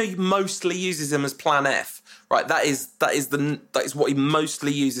Mourinho mostly uses him as Plan F, right? That is what he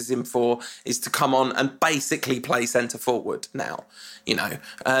mostly uses him for, is to come on and basically play centre forward now. He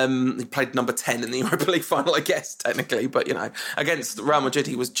played number 10 in the Europa League final, I guess, technically, but against Real Madrid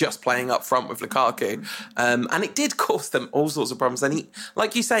he was just playing up front with Lukaku, and it did cause them all sorts of problems. And he,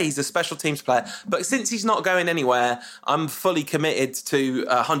 like you say, he's a special teams player, but since he's not going anywhere, I'm fully committed to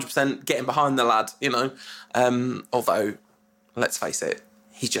 100% getting behind the lad. Although, let's face it,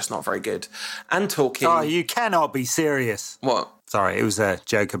 he's just not very good. And talking... Oh, you cannot be serious. What? Sorry, it was a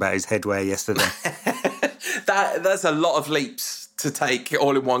joke about his headwear yesterday. That's a lot of leaps to take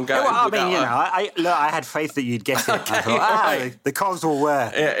all in one go. Yeah, well, I mean, I had faith that you'd get it. Okay, I thought, right. the cogs will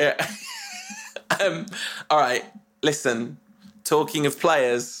work. Yeah. All right, listen, talking of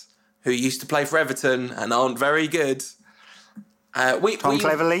players who used to play for Everton and aren't very good. Tom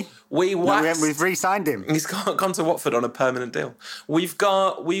Cleverley? We've re-signed him. He's gone to Watford on a permanent deal. We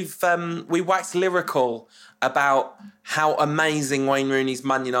waxed lyrical about how amazing Wayne Rooney's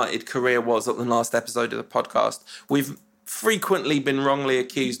Man United career was at the last episode of the podcast. We've frequently been wrongly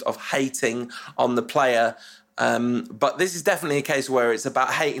accused of hating on the player. But this is definitely a case where it's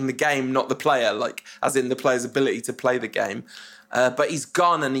about hating the game, not the player, like as in the player's ability to play the game. But he's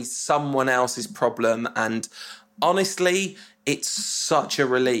gone and he's someone else's problem. And honestly, it's such a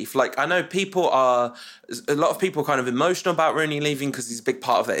relief. Like, I know a lot of people are kind of emotional about Rooney leaving because he's a big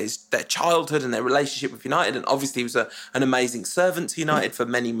part of their childhood and their relationship with United. And obviously he was an amazing servant to United for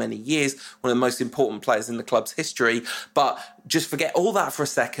many, many years, one of the most important players in the club's history. But just forget all that for a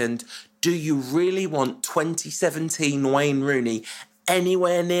second. Do you really want 2017 Wayne Rooney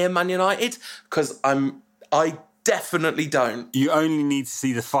anywhere near Man United? Because I definitely don't. You only need to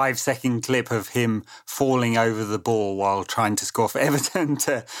see the 5-second clip of him falling over the ball while trying to score for Everton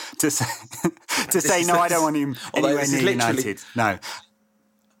to say no, I don't want him anywhere near United. No.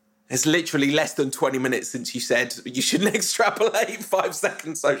 It's literally less than 20 minutes since you said you shouldn't extrapolate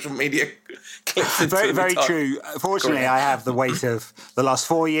 5-second social media clips. Very, very true. Fortunately, I have the weight of the last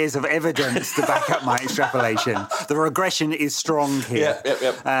 4 years of evidence to back up my extrapolation. The regression is strong here.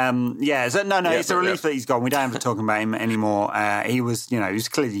 Yep. It's a relief that he's gone. We don't have to talk about him anymore. He was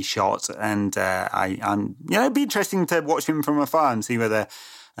clearly shot, and it'd be interesting to watch him from afar and see whether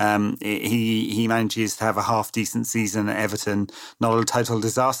he manages to have a half-decent season at Everton, not a total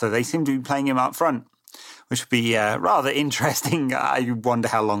disaster. They seem to be playing him up front, which would be rather interesting. I wonder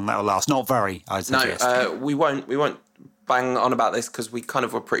how long that will last. Not very, I'd suggest. No, we won't bang on about this because we kind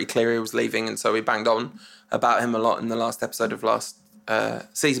of were pretty clear he was leaving, and so we banged on about him a lot in the last episode of last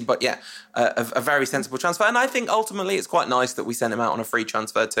season. But yeah, a very sensible transfer. And I think ultimately it's quite nice that we sent him out on a free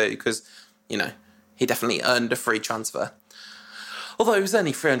transfer too, because, he definitely earned a free transfer. Although it was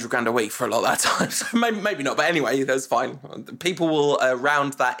only 300 grand a week for a lot of that time, so maybe not. But anyway, that's fine. People will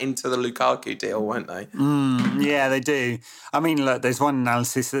round that into the Lukaku deal, won't they? Yeah, they do. I mean, look, there's one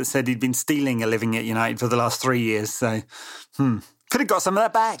analysis that said he'd been stealing a living at United for the last 3 years, so could have got some of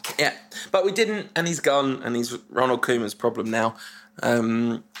that back. Yeah, but we didn't, and he's gone, and he's Ronald Koeman's problem now.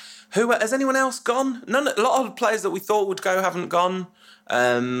 Who has anyone else gone? A lot of players that we thought would go haven't gone.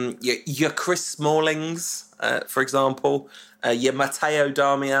 Your Chris Smallings, for example. Your Matteo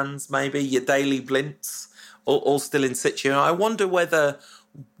Darmians, maybe, your Daley Blints, all still in situ. I wonder whether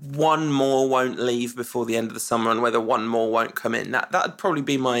one more won't leave before the end of the summer and whether one more won't come in. That'd probably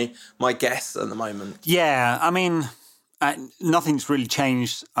be my guess at the moment. Yeah, I mean, nothing's really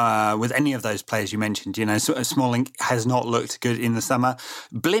changed with any of those players you mentioned. Smalling has not looked good in the summer.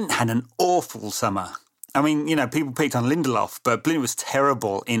 Blint had an awful summer. I mean, people picked on Lindelof, but Blint was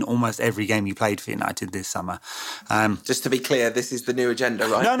terrible in almost every game he played for United this summer. Just to be clear, this is the new agenda,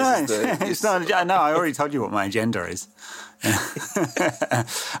 right? No, it's not. No, I already told you what my agenda is. We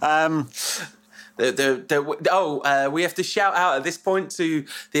have to shout out at this point to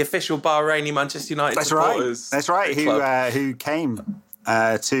the official Bahraini Manchester United supporters. That's right. Who came to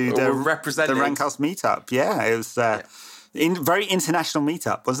the Rankhouse meetup? Yeah, it was very international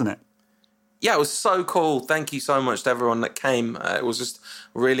meetup, wasn't it? Yeah, it was so cool. Thank you so much to everyone that came. It was just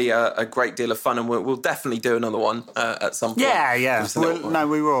really a great deal of fun, and we'll definitely do another one at some point. Yeah.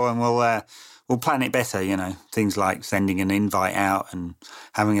 We will, and we'll plan it better. Things like sending an invite out and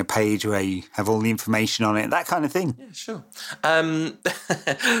having a page where you have all the information on it, that kind of thing. Yeah, sure. At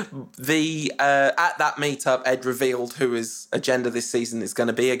that meetup, Ed revealed who his agenda this season is going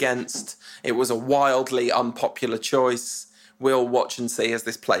to be against. It was a wildly unpopular choice. We'll watch and see as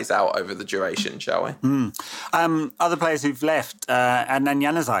this plays out over the duration, shall we? Other players who've left, Adnan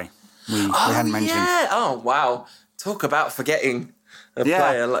Januzaj, we hadn't mentioned. Yeah. Oh, wow. Talk about forgetting a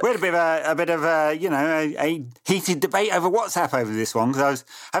player. We had a bit of a heated debate over WhatsApp over this one, because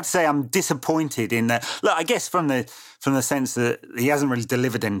I have to say I'm disappointed in that. Look, I guess from the sense that he hasn't really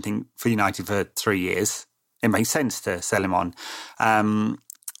delivered anything for United for 3 years, it makes sense to sell him on.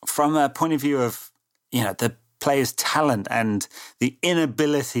 From a point of view of, the players' talent and the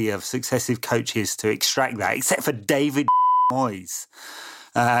inability of successive coaches to extract that, except for David Moyes,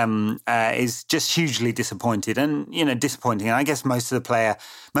 is just hugely disappointing. And I guess most of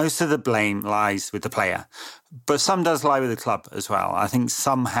the blame lies with the player, but some does lie with the club as well. I think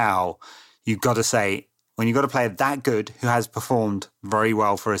somehow you've got to say, when you've got a player that good who has performed very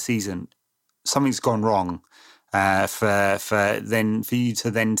well for a season, something's gone wrong. for you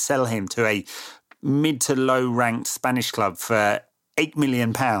to then sell him to a mid to low ranked Spanish club for £8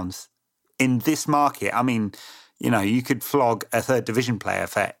 million in this market. I mean, you could flog a third division player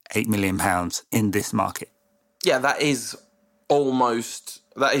for £8 million in this market. Yeah, that is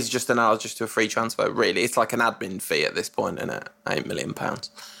just analogous to a free transfer, really. It's like an admin fee at this point, isn't it? £8 million.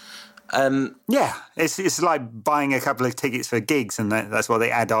 Yeah, it's like buying a couple of tickets for gigs, and that's what they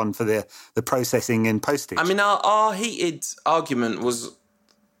add on for the processing and postage. I mean, our heated argument was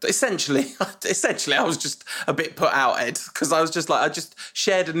essentially, I was just a bit put out, Ed, because I was just like, I just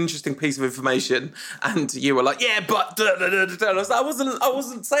shared an interesting piece of information, and you were like, yeah, but I was like, I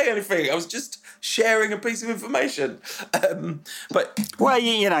wasn't saying anything. I was just sharing a piece of information. But well,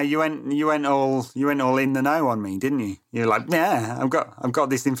 you went all in the know on me, didn't you? You're like, yeah, I've got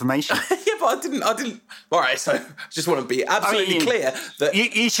this information. Yeah, but I didn't. All right, so I just want to be absolutely clear that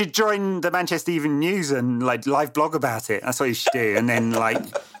you should join the Manchester Evening News and like live blog about it. That's what you should do, and then like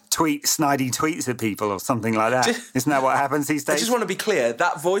tweet snidey tweets at people or something like that. Isn't that what happens these days? I just want to be clear.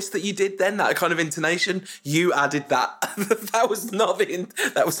 That voice that you did then, that kind of intonation, you added that. that was not the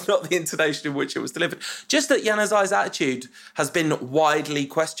intonation in which it was delivered. Just that Januzaj's attitude has been widely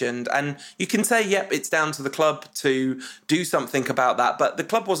questioned, and you can say, yep, it's down to the club to do something about that, but the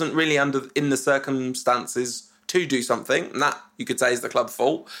club wasn't really in the circumstances to do something, and that you could say is the club's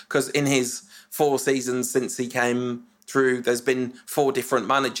fault, because in his 4 seasons since he came through, there's been 4 different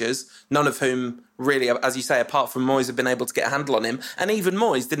managers, none of whom really, as you say, apart from Moyes, have been able to get a handle on him. And even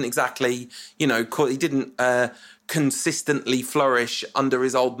Moyes didn't exactly, he didn't consistently flourish under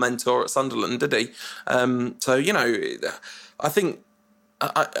his old mentor at Sunderland, did he? I think,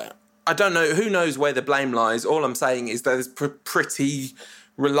 I don't know, who knows where the blame lies. All I'm saying is there's pretty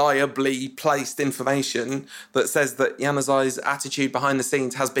reliably placed information that says that Januzaj's attitude behind the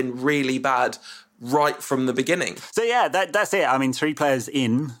scenes has been really bad right from the beginning. So yeah, that's it. I mean, 3 players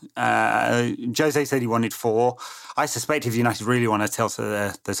in. Jose said he wanted 4. I suspect if United really want to tilt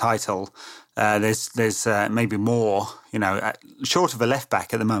the title, there's maybe more. Short of a left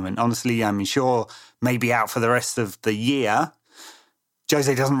back at the moment. Honestly, I mean, Shaw may be out for the rest of the year.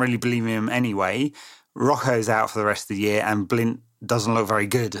 Jose doesn't really believe in him anyway. Rocco's out for the rest of the year, and Blint doesn't look very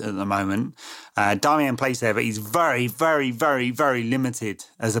good at the moment. Darmian plays there, but he's very, very, very, very limited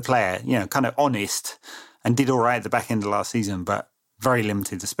as a player. Kind of honest, and did all right at the back end of last season, but very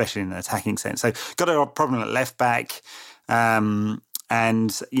limited, especially in the attacking sense. So got a problem at left back, and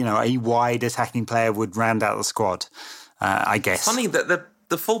a wide attacking player would round out the squad, I guess. Funny that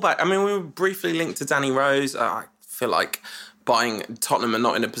the fullback. I mean, we were briefly linked to Danny Rose. I feel like Tottenham are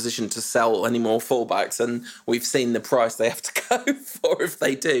not in a position to sell any more fullbacks, and we've seen the price they have to go for if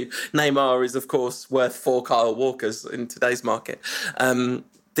they do. Neymar is, of course, worth 4 Kyle Walkers in today's market. A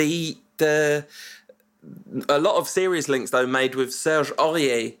lot of serious links, though, made with Serge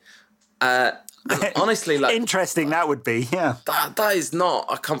Aurier. Honestly, like, interesting that would be, yeah. That is not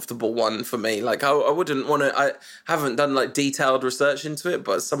a comfortable one for me. Like, I wouldn't want to. I haven't done like detailed research into it,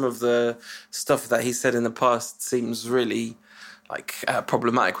 but some of the stuff that he said in the past seems really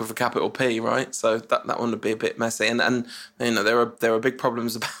problematic with a capital P, right? So that one would be a bit messy, and there are big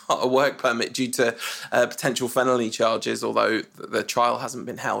problems about a work permit due to potential penalty charges. Although the trial hasn't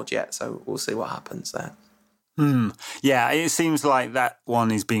been held yet, so we'll see what happens there. Yeah, it seems like that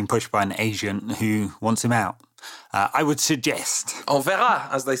one is being pushed by an agent who wants him out. I would suggest. On verra,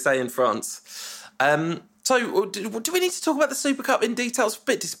 as they say in France. So, do we need to talk about the Super Cup in detail? It's a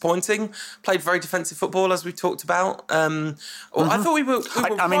bit disappointing. Played very defensive football, as we talked about. I thought we were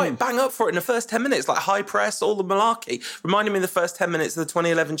bang up for it in the first 10 minutes, like high press, all the malarkey. Reminded me of the first 10 minutes of the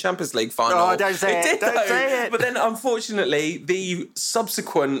 2011 Champions League final. Oh, don't say it. Don't say it. But then, unfortunately, the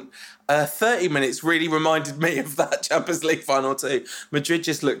subsequent 30 minutes really reminded me of that Champions League final too. Madrid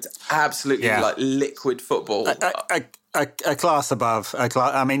just looked absolutely like liquid football. A class above.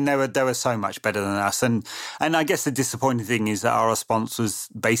 I mean, they were so much better than us, and I guess the disappointing thing is that our response was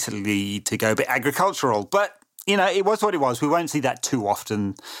basically to go a bit agricultural. But it was what it was. We won't see that too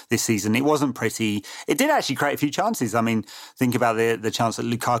often this season. It wasn't pretty. It did actually create a few chances. I mean, think about the chance that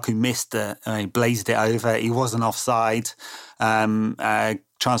Lukaku missed. He blazed it over. He wasn't offside.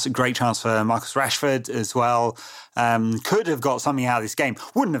 Great chance for Marcus Rashford as well. Could have got something out of this game.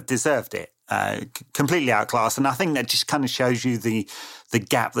 Wouldn't have deserved it. Completely outclassed, and I think that just kind of shows you the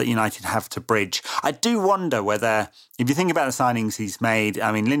gap that United have to bridge. I do wonder whether, if you think about the signings he's made,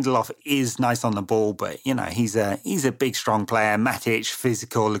 I mean, Lindelof is nice on the ball, but he's a big, strong player. Matic,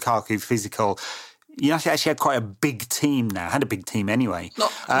 physical. Lukaku, physical. United actually had quite a big team now. Had a big team anyway.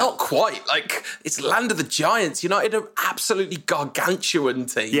 Not quite. Like, it's land of the giants. United are absolutely gargantuan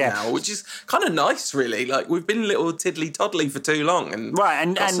team now, which is kind of nice, really. Like, we've been little tiddly-toddly for too long.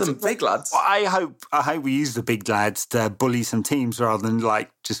 And some big lads. I hope we use the big lads to bully some teams rather than, like,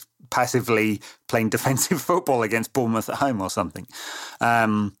 just passively playing defensive football against Bournemouth at home or something.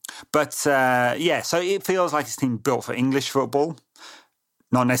 So it feels like it's a team built for English football,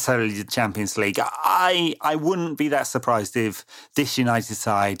 not necessarily the Champions League. I wouldn't be that surprised if this United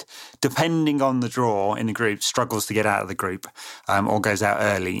side, depending on the draw in the group, struggles to get out of the group or goes out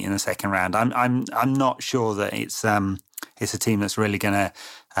early in the second round. I'm not sure that it's a team that's really going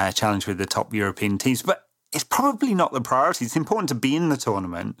to challenge with the top European teams, but it's probably not the priority. It's important to be in the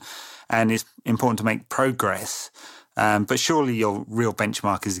tournament and it's important to make progress. But surely your real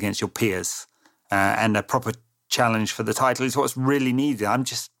benchmark is against your peers and a proper challenge for the title is what's really needed. I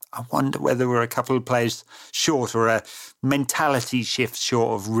wonder whether we're a couple of players short or a mentality shift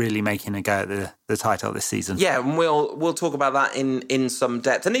short of really making a go at the title this season. Yeah, and we'll talk about that in some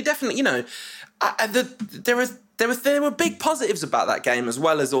depth. And it definitely, there were big positives about that game as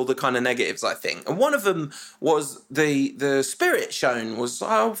well as all the kind of negatives, I think. And one of them was the spirit shown was,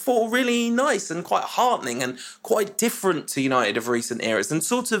 I thought, really nice and quite heartening and quite different to United of recent eras and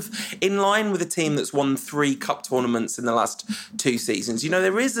sort of in line with a team that's won 3 cup tournaments in the last 2 seasons.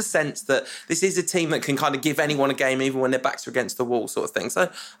 There is a sense that this is a team that can kind of give anyone a game even when their backs are against the wall sort of thing. So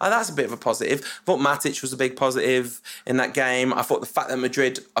that's a bit of a positive. I thought Matic was a big positive in that game. I thought the fact that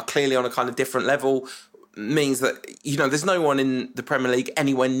Madrid are clearly on a kind of different level means that, there's no one in the Premier League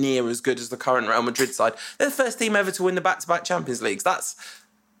anywhere near as good as the current Real Madrid side. They're the first team ever to win the back-to-back Champions Leagues. That's,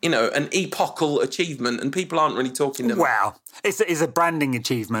 an epochal achievement, and people aren't really talking to them. Wow. It's a branding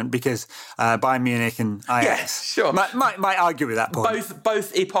achievement because Bayern Munich and Ajax. Yes, sure. Might argue with that point.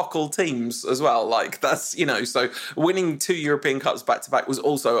 Both epochal teams as well. Like, that's, so winning 2 European Cups back-to-back was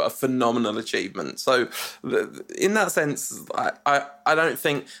also a phenomenal achievement. So, in that sense, I don't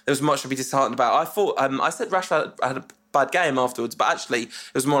think there was much to be disheartened about. I thought, I said Rashford had a bad game afterwards, but actually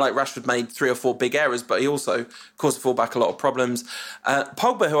it was more like Rashford made 3 or 4 big errors, but he also caused the fullback a lot of problems.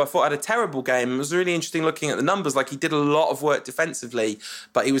 Pogba, who I thought had a terrible game, was really interesting looking at the numbers. Like, he did a lot of work defensively,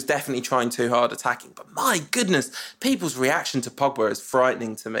 but he was definitely trying too hard attacking. But my goodness, people's reaction to Pogba is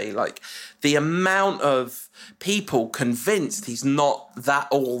frightening to me. Like, the amount of people convinced he's not that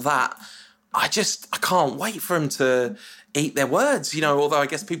all that. I can't wait for him to eat their words, although I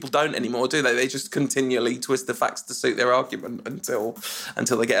guess people don't anymore, do they? They just continually twist the facts to suit their argument until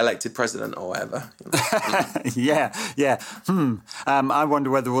they get elected president or whatever. Yeah. I wonder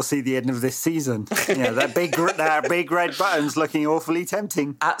whether we'll see the end of this season. That big red button's looking awfully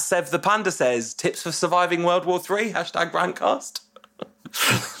tempting. At Sev the Panda says, tips for surviving World War III, #Brandcast.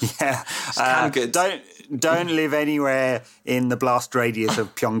 Yeah. Good. Don't live anywhere in the blast radius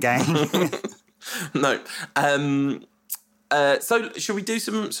of Pyongyang. No. So should we do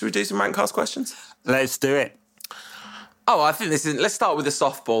some Rantcast questions? Let's do it. Oh, I think let's start with the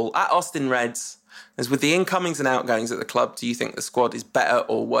softball. At Austin Reds, as with the incomings and outgoings at the club, do you think the squad is better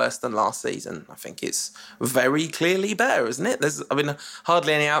or worse than last season? I think it's very clearly better, isn't it? There's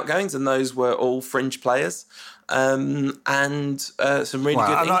hardly any outgoings, and those were all fringe players. And some really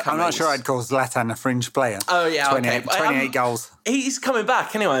good incomings. I'm not sure I'd call Zlatan a fringe player. Oh, yeah, 28 goals. He's coming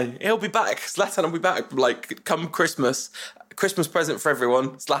back anyway. He'll be back. Zlatan will be back, like, come Christmas. Christmas present for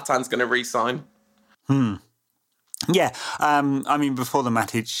everyone. Zlatan's going to re-sign. Yeah. Before the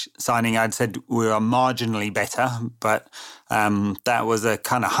Matic signing, I'd said we were marginally better, but that was a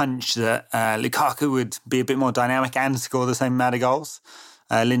kind of hunch that Lukaku would be a bit more dynamic and score the same amount of goals.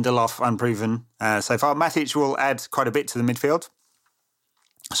 Lindelof, unproven so far. Matic will add quite a bit to the midfield.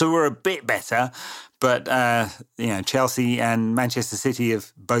 So we're a bit better, but Chelsea and Manchester City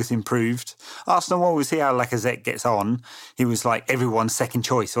have both improved. Arsenal, well, we'll see how Lacazette gets on. He was like everyone's second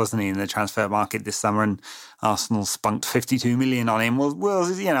choice, wasn't he, in the transfer market this summer, and Arsenal spunked 52 million on him. Well,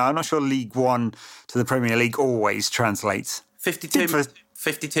 I'm not sure League One to the Premier League always translates.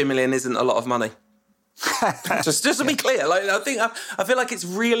 52 million isn't a lot of money. just to be clear, I feel like it's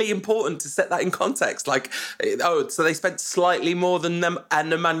really important to set that in context. So they spent slightly more than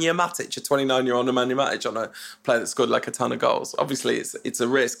Nemanja Matic, a 29-year-old Nemanja Matic, on a player that scored like a ton of goals. Obviously, it's a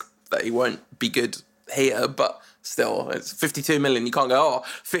risk that he won't be good here, but still, it's 52 million. You can't go,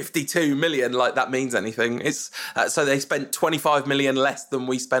 52 million, like that means anything. It's so they spent 25 million less than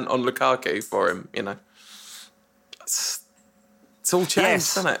we spent on Lukaku for him. It's all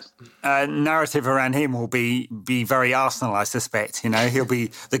changed, isn't it? Narrative around him will be very Arsenal, I suspect. He'll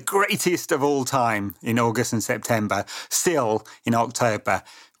be the greatest of all time in August and September, still in October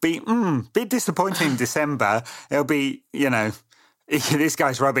be disappointing in December. It'll be, this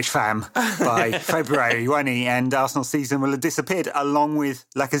guy's rubbish fam by February, won't he? And Arsenal's season will have disappeared along with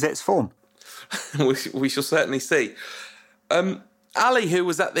Lacazette's form. We shall certainly see. Ali, who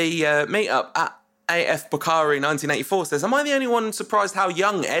was at the meetup at AF Bukhari 1984, says, am I the only one surprised how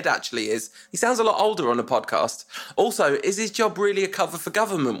young Ed actually is? He sounds a lot older on a podcast. Also, is his job really a cover for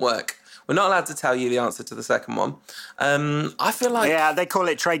government work? We're not allowed to tell you the answer to the second one. I feel like... Yeah, they call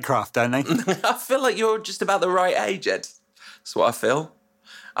it tradecraft, don't they? I feel like you're just about the right age, Ed. That's what I feel.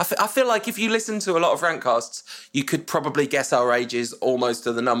 I feel like if you listen to a lot of Rantcasts, you could probably guess our ages almost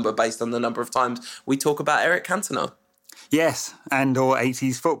to the number based on the number of times we talk about Eric Cantona. Yes, and or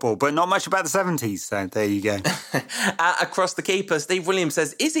 80s football, but not much about the 70s, so there you go. Across the keeper, Steve Williams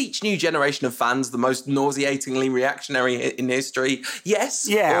says, is each new generation of fans the most nauseatingly reactionary in history? Yes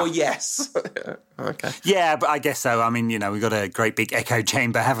or yes? Okay. Yeah, but I guess so. I mean, we've got a great big echo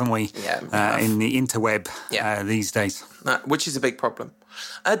chamber, haven't we, in the interweb these days. Which is a big problem.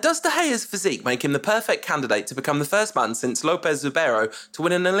 Does De Gea's physique make him the perfect candidate to become the first man since Lopez Ribeiro to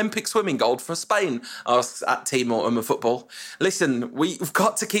win an Olympic swimming gold for Spain? Asks at Team Ultima Football. Listen, we've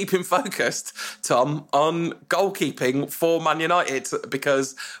got to keep him focused, Tom, on goalkeeping for Man United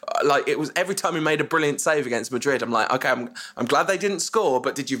because, it was every time he made a brilliant save against Madrid, I'm like, okay, I'm glad they didn't score,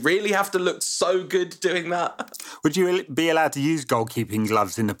 but did you really have to look so good doing that? Would you be allowed to use goalkeeping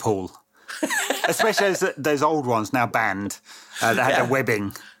gloves in the pool? Especially as those old ones now banned that had the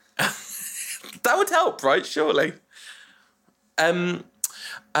webbing. That would help, right? Surely. At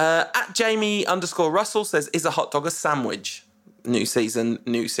Jamie_Russell says, is a hot dog a sandwich? New season,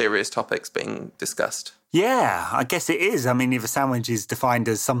 new serious topics being discussed. Yeah, I guess it is. I mean, if a sandwich is defined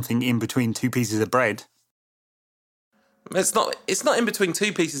as something in between two pieces of bread. It's not in between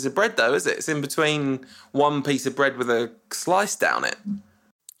two pieces of bread, though, is it? It's in between one piece of bread with a slice down it.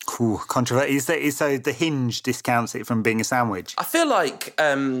 Ooh, controversy. So the Hinge discounts it from being a sandwich. I feel like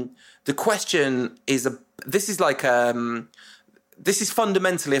the question is this is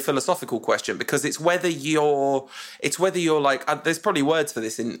fundamentally a philosophical question because it's whether you're like there's probably words for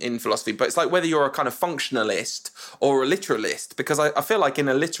this in philosophy, but it's like whether you're a kind of functionalist or a literalist, because I feel like in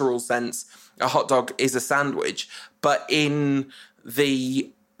a literal sense a hot dog is a sandwich, but in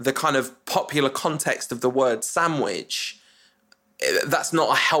the kind of popular context of the word sandwich, that's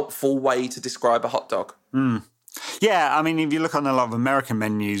not a helpful way to describe a hot dog. Mm. Yeah, I mean, if you look on a lot of American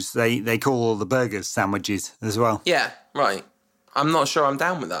menus, they call all the burgers sandwiches as well. Yeah, right. I'm not sure I'm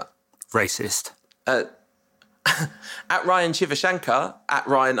down with that. Racist. At Ryan Shivashankar, at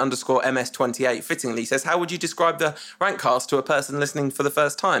Ryan_MS28, fittingly says, how would you describe the Rantcast to a person listening for the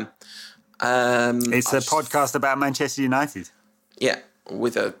first time? It's a podcast about Manchester United. Yeah,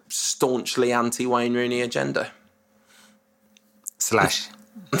 with a staunchly anti-Wayne Rooney agenda. Slash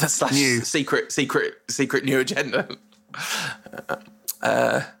new secret new agenda.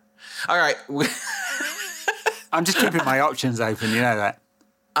 All right. I'm just keeping my options open, you know that.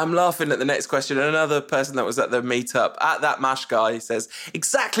 I'm laughing at the next question. Another person that was at the meetup, at that MASH guy, says,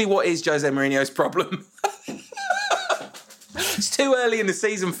 exactly what is Jose Mourinho's problem? It's too early in the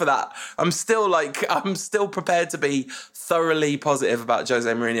season for that. I'm still prepared to be thoroughly positive about Jose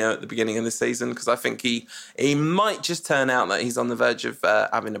Mourinho at the beginning of the season because I think he might just turn out that he's on the verge of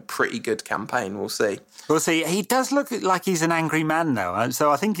having a pretty good campaign. We'll see. We'll see. He does look like he's an angry man, though.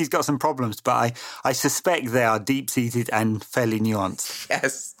 So I think he's got some problems, but I suspect they are deep-seated and fairly nuanced.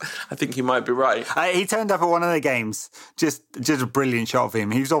 Yes, I think he might be right. He turned up at one of the games. Just a brilliant shot of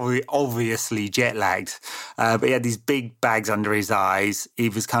him. He was obviously jet-lagged, but he had these big bags under his eyes. He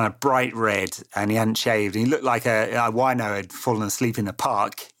was kind of bright red and he hadn't shaved. He looked like a wino had fallen asleep in the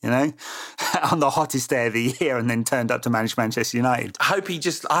park, on the hottest day of the year and then turned up to manage Manchester United. I hope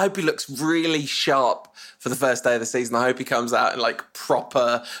he looks really sharp for the first day of the season. I hope he comes out in like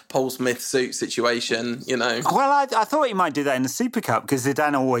proper Paul Smith suit situation, Well, I thought he might do that in the Super Cup because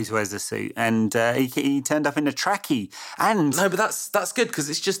Zidane always wears a suit and he turned up in a trackie. And no, but that's good because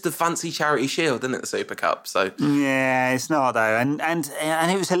it's just the fancy charity shield, isn't it, the Super Cup? So yeah, it's not though. And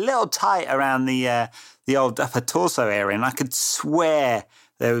it was a little tight around the old upper torso area, and I could swear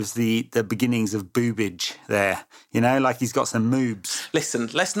there was the beginnings of boobage there, like he's got some moobs. Listen,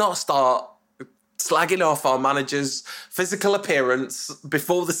 let's not start slagging off our manager's physical appearance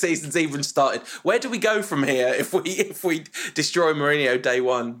before the season's even started. Where do we go from here if we destroy Mourinho day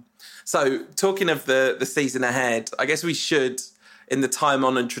one? So, talking of the season ahead, I guess we should, in the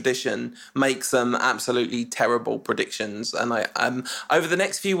time-honoured tradition, make some absolutely terrible predictions. And over the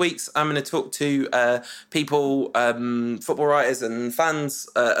next few weeks, I'm going to talk to people, football writers and fans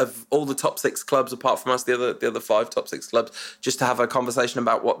of all the top 6 clubs, apart from us, the other 5 top 6 clubs, just to have a conversation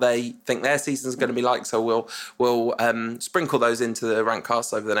about what they think their season's going to be like. So we'll sprinkle those into the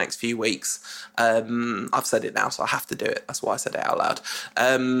Rantcast over the next few weeks. I've said it now, so I have to do it. That's why I said it out loud.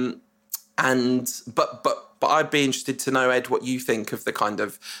 But I'd be interested to know, Ed, what you think of the kind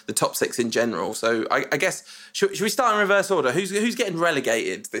of the top 6 in general. So I guess should we start in reverse order? Who's getting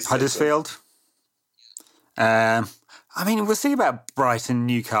relegated this season? Huddersfield. I mean, we'll see about Brighton,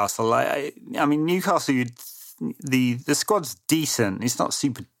 Newcastle. I mean, Newcastle, the squad's decent. It's not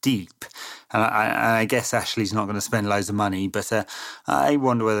super deep. And I guess Ashley's not going to spend loads of money, but I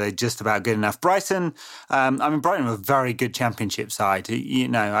wonder whether they're just about good enough. Brighton, Brighton are a very good Championship side. You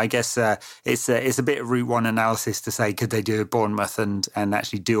know, I guess it's a bit of Route 1 analysis to say, could they do a Bournemouth and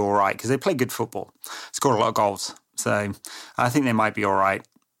actually do all right? Because they play good football, score a lot of goals. So I think they might be all right.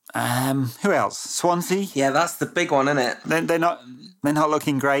 Who else? Swansea? Yeah, that's the big one, isn't it? They're not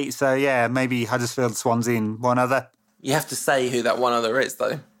looking great. So yeah, maybe Huddersfield, Swansea, and one other. You have to say who that one other is,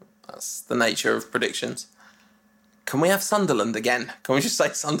 though. That's the nature of predictions. Can we have Sunderland again? Can we just say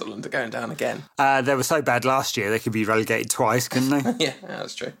Sunderland are going down again? They were so bad last year, they could be relegated twice, couldn't they? Yeah,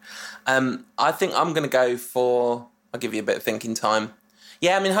 that's true. I think I'm going to go for... I'll give you a bit of thinking time.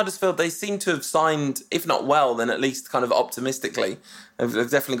 Yeah, I mean, Huddersfield, they seem to have signed, if not well, then at least kind of optimistically. They've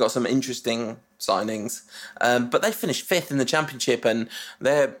definitely got some interesting signings. But they finished 5th in the Championship, and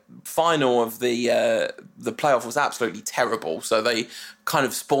their final of the playoff was absolutely terrible. So they kind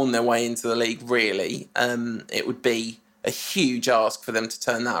of spawned their way into the league, really. It would be a huge ask for them to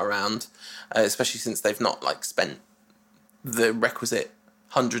turn that around, especially since they've not spent the requisite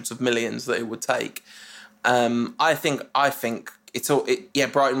hundreds of millions that it would take. I think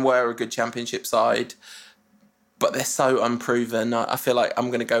Brighton were a good Championship side, but they're so unproven. I feel like I'm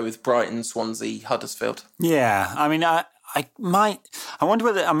going to go with Brighton, Swansea, Huddersfield. Yeah, I mean, I wonder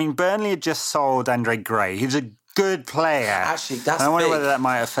whether, Burnley had just sold Andre Gray. He's a good player. Actually, that's I wonder big. Whether that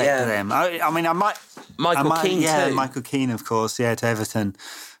might affect them. I might... Michael Keane, yeah, too. Michael Keane, of course, yeah, to Everton.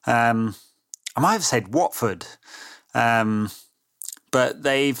 I might have said Watford. But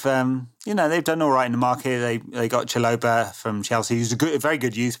they've done all right in the market. They got Chalobah from Chelsea, who's a very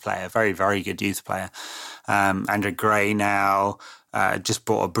good youth player, very, very good youth player. Andre Gray now just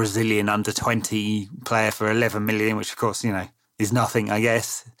bought a Brazilian under-20 player for 11 million, which, of course, is nothing, I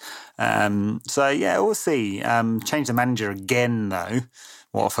guess. So, yeah, we'll see. Change the manager again, though,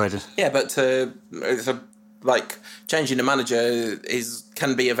 Watford. Yeah, but changing the manager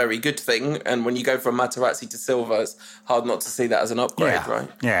can be a very good thing, and when you go from Materazzi to Silva, it's hard not to see that as an upgrade, right?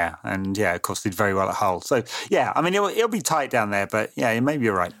 Yeah, and of course did very well at Hull. So yeah, it'll be tight down there, but yeah, maybe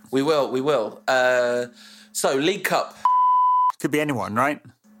you're right. We will. So League Cup could be anyone, right?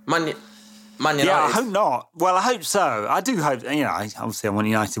 Man United. Yeah, I hope not. Well, I hope so. I do hope. Obviously, I want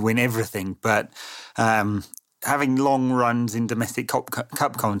United to win everything, but. Having long runs in domestic cup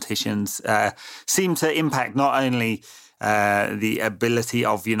competitions seem to impact not only the ability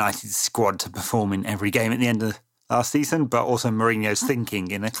of United's squad to perform in every game at the end of last season, but also Mourinho's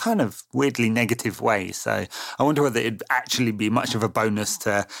thinking in a kind of weirdly negative way. So I wonder whether it'd actually be much of a bonus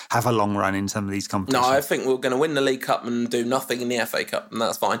to have a long run in some of these competitions. No, I think we're going to win the League Cup and do nothing in the FA Cup, and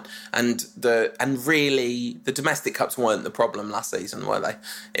that's fine. And really, the domestic cups weren't the problem last season, were they?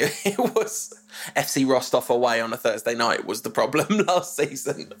 It was FC Rostov away on a Thursday night was the problem last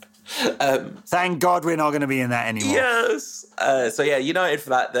season. Thank God we're not going to be in that anymore. Yes. So yeah, United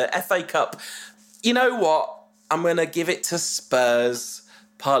for that. The FA Cup. You know what? I'm going to give it to Spurs,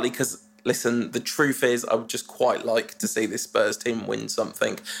 partly because, listen, the truth is I would just quite like to see this Spurs team win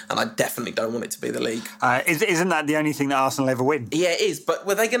something, and I definitely don't want it to be the league. Isn't that the only thing that Arsenal ever win? Yeah, it is, but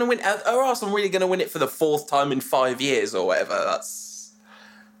were they going to win? Are Arsenal really going to win it for the 4th time in 5 years or whatever? That's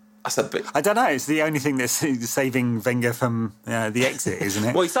a bit... I don't know. It's the only thing that's saving Wenger from the exit, isn't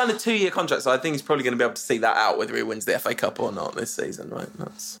it? Well, he signed a 2-year contract, so I think he's probably going to be able to see that out, whether he wins the FA Cup or not this season, right?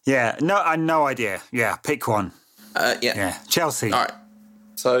 Yeah, no idea. Yeah, pick one. Yeah. Chelsea. All right.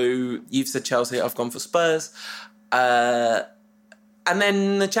 So you've said Chelsea. I've gone for Spurs. And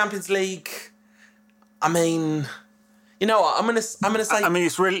then the Champions League. I mean, you know what? I'm gonna say.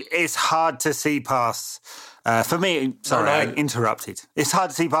 It's hard to see past. For me, I interrupted. It's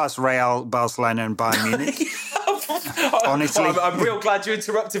hard to see past Real, Barcelona, and Bayern Munich. Honestly, I'm real glad you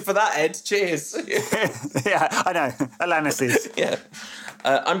interrupted for that, Ed. Cheers. Yeah, I know. Alanis is. Yeah.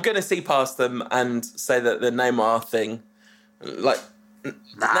 I'm going to see past them and say that the Neymar thing, Neymar,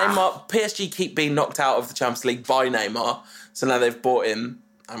 PSG keep being knocked out of the Champions League by Neymar. So now they've bought him.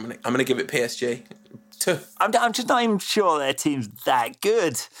 I'm gonna give it PSG. I'm just not even sure their team's that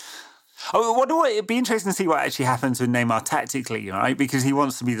good. It'd be interesting to see what actually happens with Neymar tactically, right? Because he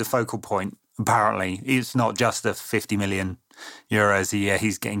wants to be the focal point. Apparently, it's not just the 50 million euros a year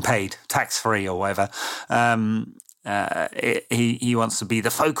he's getting paid, tax-free or whatever. He wants to be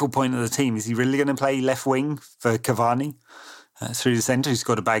the focal point of the team. Is he really going to play left wing for Cavani through the centre? He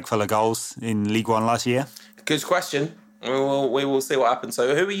scored a bag full of goals in League One last year. Good question. We will see what happens.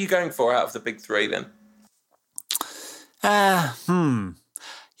 So, who are you going for out of the big three then? Yeah,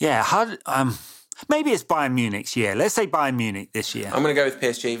 maybe it's Bayern Munich's year. Let's say Bayern Munich this year. I'm going to go with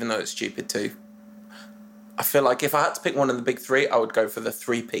PSG, even though it's stupid too. I feel like if I had to pick one of the big three, I would go for the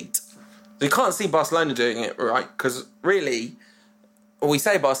three-peat. You can't see Barcelona doing it, right? Because really, we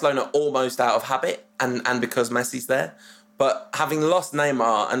say Barcelona almost out of habit and because Messi's there. But having lost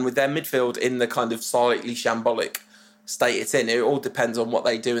Neymar and with their midfield in the kind of slightly shambolic state it's in, it all depends on what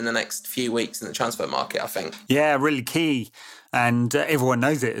they do in the next few weeks in the transfer market, I think. Yeah, really key. And everyone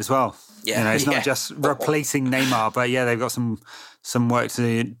knows it as well. Yeah, it's not just replacing Neymar, but they've got some work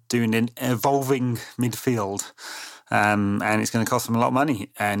to do in an evolving midfield. And it's going to cost them a lot of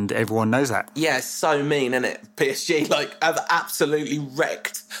money, and everyone knows that. Yeah, it's so mean, isn't it? PSG have absolutely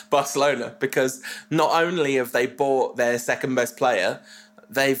wrecked Barcelona because not only have they bought their second best player,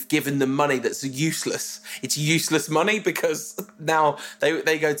 they've given them money that's useless. It's useless money because now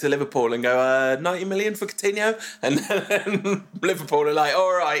they go to Liverpool and go 90 million for Coutinho, and then Liverpool are like,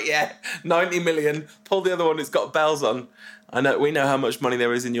 all right, 90 million. Pull the other one that's got bells on. We know how much money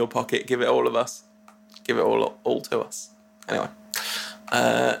there is in your pocket. Give it all of us. Give it all to us. Anyway,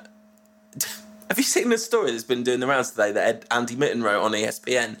 have you seen the story that's been doing the rounds today that Andy Mitten wrote on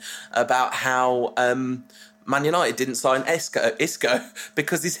ESPN about how Man United didn't sign Isco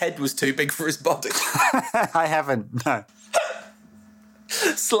because his head was too big for his body? I haven't, no.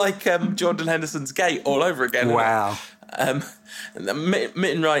 It's like Jordan Henderson's gate all over again. Wow.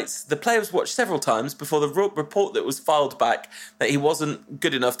 Mitten writes, the player was watched several times before the report that was filed back that he wasn't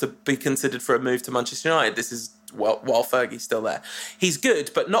good enough to be considered for a move to Manchester United. This is while Fergie's still there. He's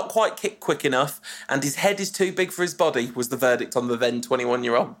good, but not quite quick enough, and his head is too big for his body, was the verdict on the then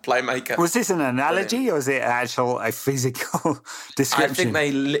 21-year-old playmaker. Was this an analogy, or was it a physical description? I think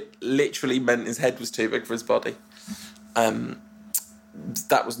they literally meant his head was too big for his body.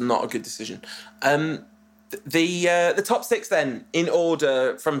 That was not a good decision. The top six then, in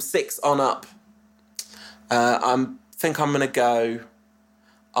order from 6 on up. I think I'm going to go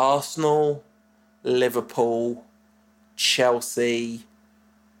Arsenal, Liverpool, Chelsea,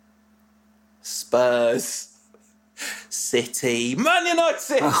 Spurs, City, Man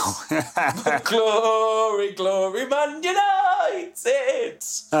United. Oh. Glory, glory, Man United.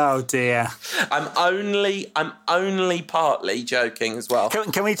 Oh dear. I'm only partly joking as well.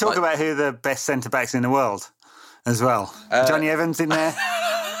 Can we talk about who the best centre backs in the world as well? Johnny Evans in there.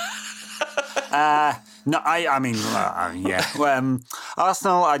 No, I mean, yeah. Well,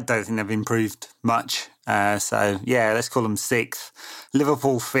 Arsenal, I don't think they've improved much. So yeah, let's call them 6th.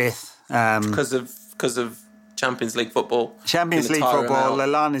 Liverpool 5th. Because of Champions League football. Champions League football.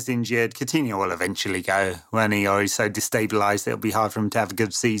 Lallana's injured. Coutinho will eventually go when he's so destabilised it'll be hard for him to have a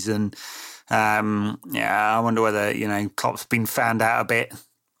good season. I wonder whether Klopp's been found out a bit.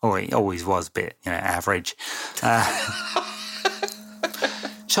 Or he always was a bit average.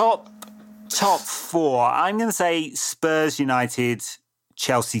 Top 4. I'm going to say Spurs, United,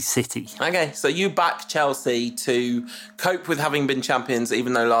 Chelsea, City. Okay, so you back Chelsea to cope with having been champions,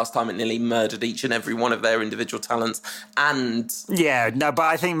 even though last time it nearly murdered each and every one of their individual talents. And but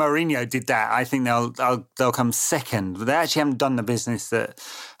I think Mourinho did that. I think they'll come second. They actually haven't done the business that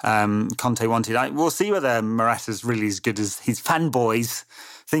Conte wanted. We'll see whether Morata's really as good as his fanboys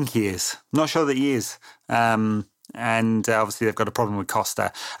think he is. Not sure that he is. And obviously they've got a problem with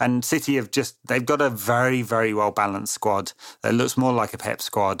Costa. And City they've got a very, very well-balanced squad that looks more like a Pep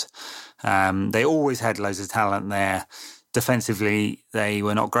squad. They always had loads of talent there. Defensively, they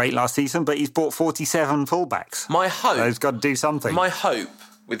were not great last season, but he's bought 47 fullbacks. My hope... So he's got to do something. My hope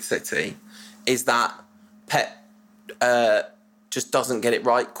with City is that Pep just doesn't get it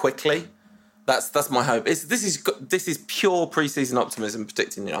right quickly. That's my hope. This is pure pre-season optimism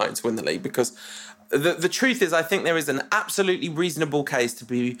predicting United to win the league because... The truth is, I think there is an absolutely reasonable case to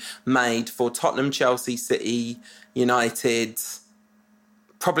be made for Tottenham, Chelsea, City, United,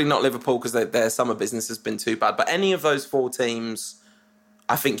 probably not Liverpool because their summer business has been too bad, but any of those 4 teams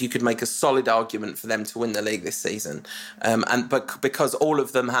I think you could make a solid argument for them to win the league this season. But because all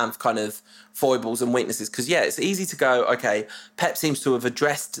of them have kind of foibles and weaknesses, because, it's easy to go, okay, Pep seems to have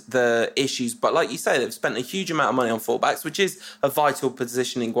addressed the issues, but like you say, they've spent a huge amount of money on fullbacks, which is a vital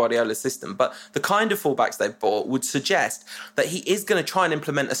position in Guardiola's system. But the kind of fullbacks they've bought would suggest that he is going to try and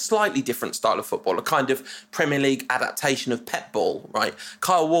implement a slightly different style of football, a kind of Premier League adaptation of Pep ball, right?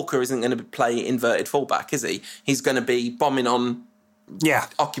 Kyle Walker isn't going to play inverted fullback, is he? He's going to be bombing on,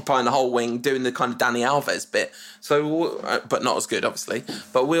 occupying the whole wing, doing the kind of Dani Alves bit. So, but not as good, obviously.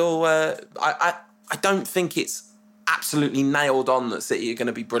 But I don't think it's absolutely nailed on that City are going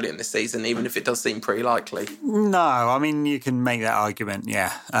to be brilliant this season, even if it does seem pretty likely. No, I mean, you can make that argument,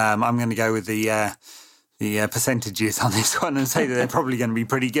 yeah. I'm going to go with the percentages on this one and say that they're probably going to be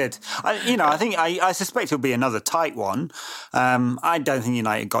pretty good. I suspect it'll be another tight one. I don't think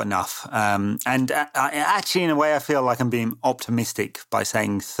United got enough. Actually, in a way, I feel like I'm being optimistic by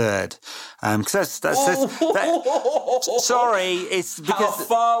saying third. Because sorry, it's because... How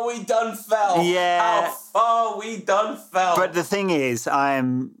far we done fell. Yeah. How far we done fell. But the thing is,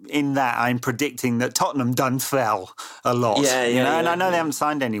 I'm predicting that Tottenham done fell a lot. And I know they haven't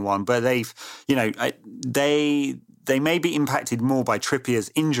signed anyone, but they've, they may be impacted more by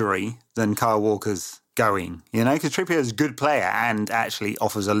Trippier's injury than Kyle Walker's going, because Trippier is a good player and actually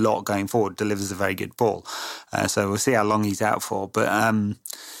offers a lot going forward, delivers a very good ball. So we'll see how long he's out for. But,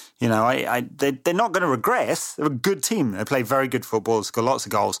 they're not going to regress. They're a good team. They play very good football, score lots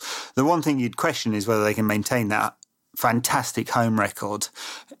of goals. The one thing you'd question is whether they can maintain that fantastic home record,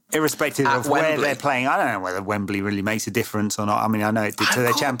 irrespective of where they're playing. I don't know whether Wembley really makes a difference or not. I mean, I know it did to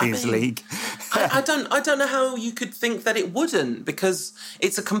their Champions League. I don't know how you could think that it wouldn't, because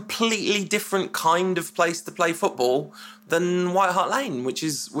it's a completely different kind of place to play football than White Hart Lane, White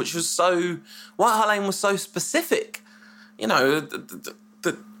Hart Lane was so specific, and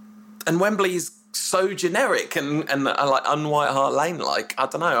Wembley is so generic and like un-White Hart Lane, like, I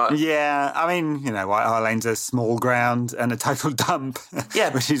don't know. Yeah, I mean, White Hart Lane's a small ground and a total dump,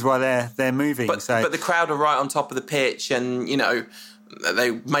 which is why they're moving. But the crowd are right on top of the pitch, and,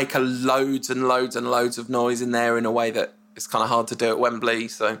 they make loads and loads and loads of noise in there in a way that it's kind of hard to do at Wembley,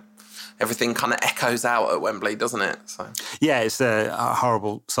 so everything kind of echoes out at Wembley, doesn't it? So yeah, it's a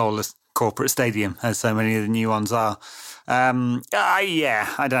horrible, soulless corporate stadium, as so many of the new ones are. I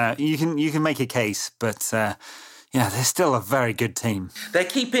don't know. You can make a case, but they're still a very good team. They're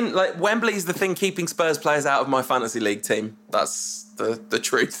keeping, Wembley's the thing keeping Spurs players out of my fantasy league team. That's the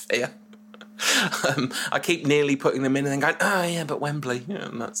truth here. I keep nearly putting them in and then going, but Wembley,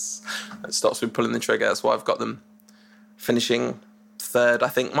 and that stops me pulling the trigger. That's why I've got them finishing third. I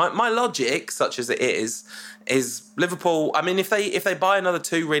think my logic, such as it is Liverpool. I mean, if they buy another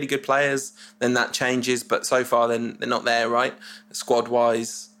two really good players, then that changes. But so far, then they're not there, right? Squad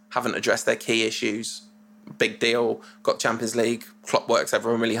wise, haven't addressed their key issues. Big deal. Got Champions League. Klopp works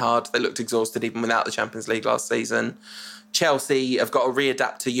everyone really hard. They looked exhausted even without the Champions League last season. Chelsea have got to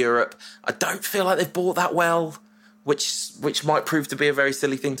readapt to Europe. I don't feel like they've bought that well, which might prove to be a very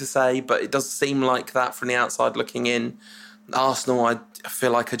silly thing to say, but it does seem like that from the outside looking in. Arsenal, I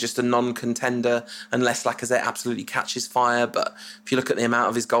feel like, are just a non-contender unless Lacazette absolutely catches fire. But if you look at the amount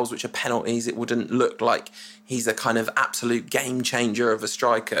of his goals, which are penalties, it wouldn't look like he's a kind of absolute game changer of a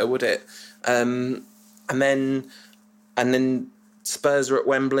striker, would it? And then Spurs are at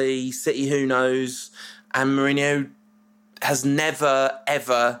Wembley, City, who knows? And Mourinho has never,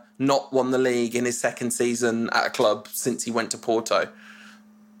 ever not won the league in his second season at a club since he went to Porto.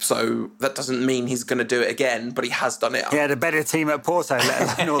 So that doesn't mean he's going to do it again, but he has done it. He had a better team at Porto,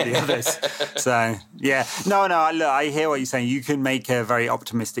 let alone all the others. So, yeah. No, look, I hear what you're saying. You can make a very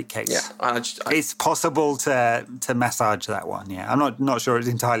optimistic case. Yeah, it's possible to massage that one, yeah. I'm not sure it's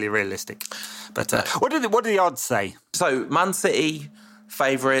entirely realistic. But what do the odds say? So, Man City,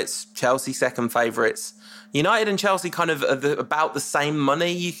 favourites, Chelsea, second favourites. United and Chelsea kind of are about the same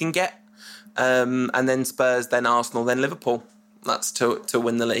money you can get. And then Spurs, then Arsenal, then Liverpool. That's to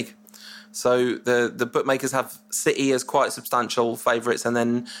win the league. So the bookmakers have City as quite substantial favourites, and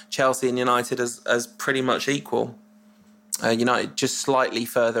then Chelsea and United as pretty much equal. United just slightly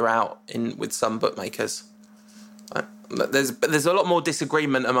further out with some bookmakers. There's a lot more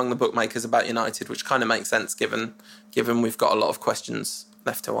disagreement among the bookmakers about United, which kind of makes sense given we've got a lot of questions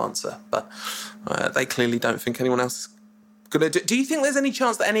left to answer. But they clearly don't think anyone else is going to do you think there's any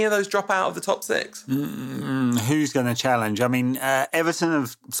chance that any of those drop out of the top six? Who's going to challenge? I mean, Everton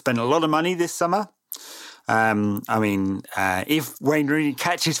have spent a lot of money this summer. If Wayne Rooney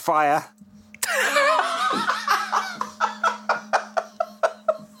catches fire...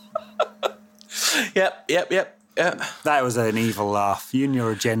 Yep. Yeah. That was an evil laugh. You and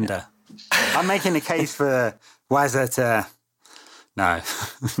your agenda. I'm making a case for Wazza to... No,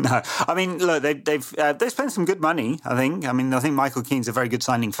 no. I mean, look, they've spent some good money, I think. I mean, I think Michael Keane's a very good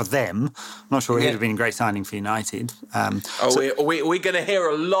signing for them. I'm not sure he'd have been a great signing for United. We're going to hear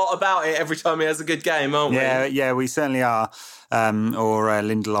a lot about it every time he has a good game, aren't we? Yeah, we certainly are. Or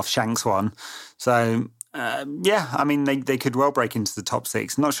Lindelof Shanks one. So... I mean, they could well break into the top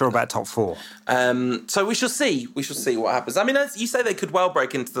 6. Not sure about top 4. So we shall see. We shall see what happens. I mean, as you say, they could well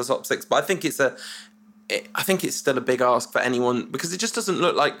break into the top 6, but I think it's still a big ask for anyone, because it just doesn't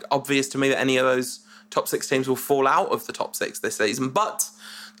look like obvious to me that any of those top 6 teams will fall out of the top 6 this season. But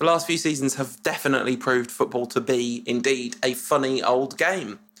the last few seasons have definitely proved football to be indeed a funny old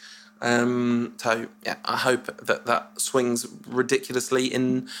game. I hope that swings ridiculously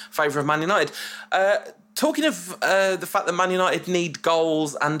in favour of Man United. Talking of the fact that Man United need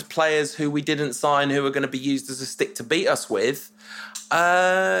goals and players who we didn't sign who are going to be used as a stick to beat us with,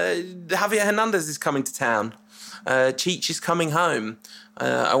 Javier Hernandez is coming to town. Cheech is coming home.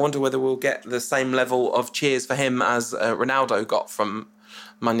 I wonder whether we'll get the same level of cheers for him as Ronaldo got from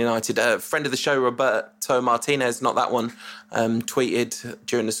Man United. A friend of the show, Roberto Martinez, not that one, tweeted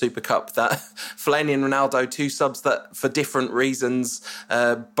during the Super Cup that Fellaini and Ronaldo, 2 subs that, for different reasons,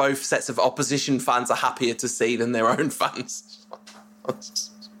 both sets of opposition fans are happier to see than their own fans.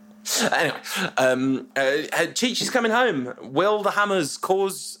 Anyway, Cheech is coming home. Will the Hammers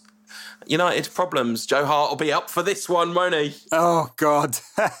cause United problems? Joe Hart will be up for this one, won't he? Oh, God.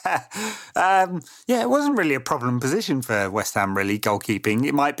 It wasn't really a problem position for West Ham, really, goalkeeping.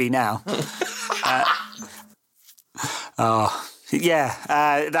 It might be now.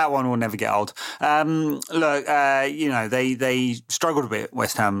 That one will never get old. They struggled a bit,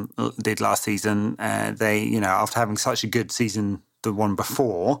 West Ham did last season. After having such a good season the one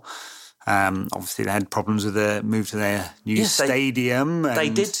before... obviously, they had problems with the move to their new stadium. They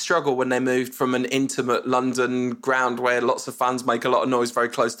did struggle when they moved from an intimate London ground where lots of fans make a lot of noise very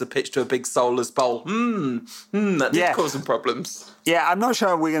close to the pitch to a big soulless bowl. That did cause some problems. Yeah, I'm not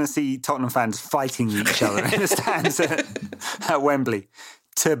sure we're going to see Tottenham fans fighting each other in the stands at Wembley,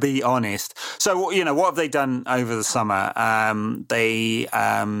 to be honest. So, what have they done over the summer? They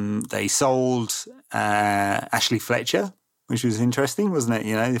sold Ashley Fletcher, which was interesting, wasn't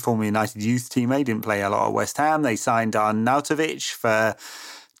it? The former United youth teammate, didn't play a lot at West Ham. They signed Arnautovic for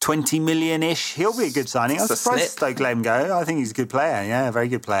 20 million-ish. He'll be a good signing. I was surprised Stoke let him go. I think he's a good player. Yeah, a very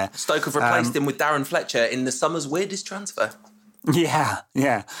good player. Stoke have replaced him with Darren Fletcher in the summer's weirdest transfer. Yeah.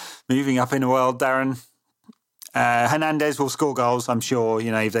 Moving up in the world, Darren. Hernandez will score goals, I'm sure.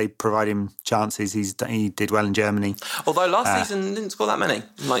 If they provide him chances, he did well in Germany. Although last season didn't score that many.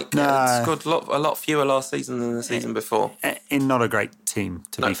 Scored a lot fewer last season than the season before. In not a great team,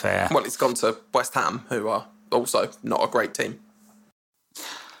 to be fair. Well, it's gone to West Ham, who are also not a great team.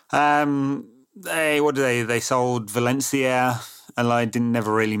 They sold Valencia. Allied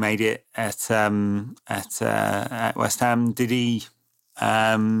never really made it at West Ham, did he?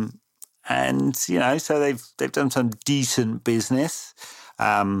 So they've done some decent business,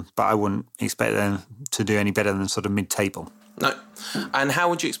 but I wouldn't expect them to do any better than sort of mid-table. No. And how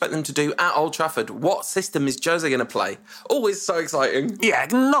would you expect them to do at Old Trafford? What system is Jose going to play? Always so exciting. Yeah,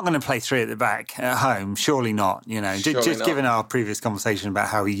 not going to play 3 at the back at home. Surely not, given our previous conversation about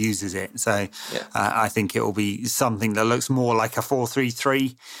how he uses it. So I think it will be something that looks more like a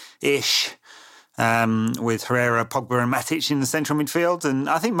 4-3-3-ish. With Herrera, Pogba and Matic in the central midfield. And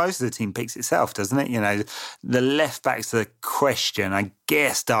I think most of the team picks itself, doesn't it? The left-back's the question. I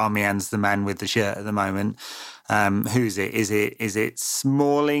guess Darmian's the man with the shirt at the moment. Who is it? Is it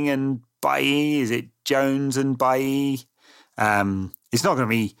Smalling and Bailly? Is it Jones and Bailly? It's not going to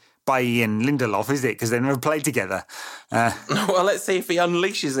be Bailly and Lindelof, is it? Because they've never played together. Well, let's see if he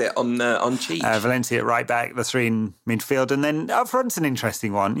unleashes it on Cheech. Valencia at right back, the 3 in midfield, and then up front's an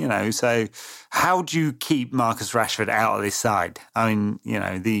interesting one. So how do you keep Marcus Rashford out of this side? I mean,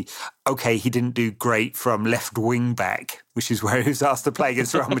 he didn't do great from left wing back, which is where he was asked to play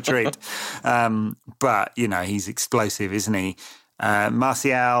against Real Madrid. But he's explosive, isn't he?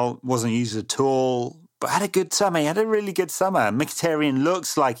 Martial wasn't used at all. But had a good summer. He had a really good summer. Mkhitaryan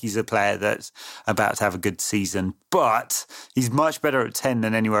looks like he's a player that's about to have a good season, but he's much better at 10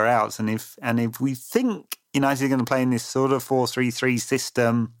 than anywhere else. And if we think United are going to play in this sort of 4-3-3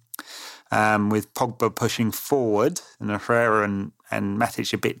 system with Pogba pushing forward and Herrera and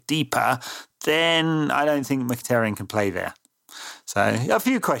Matic a bit deeper, then I don't think Mkhitaryan can play there. So a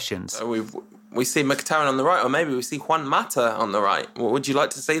few questions. So we see Mkhitaryan on the right, or maybe we see Juan Mata on the right. Would you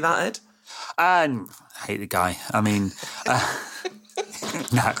like to see that, Ed? I hate the guy. I mean,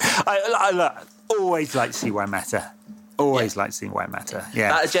 no. always like to see White Matter. Always like seeing White Matter.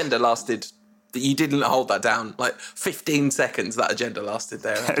 Yeah. That agenda lasted. You didn't hold that down. Like 15 seconds, that agenda lasted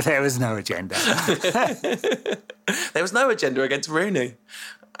there. There was no agenda. There was no agenda against Rooney.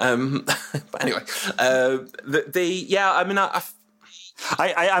 But anyway, I'm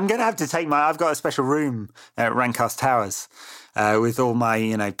going to have to take I've got a special room at Rancast Towers with all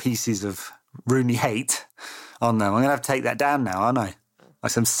my, pieces of Rooney hate on them. I'm going to have to take that down now, aren't I?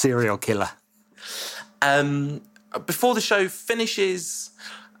 Like some serial killer. Before the show finishes,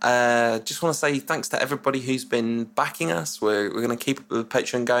 just want to say thanks to everybody who's been backing us. We're going to keep the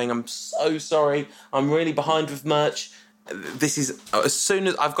Patreon going. I'm so sorry. I'm really behind with merch. This is, as soon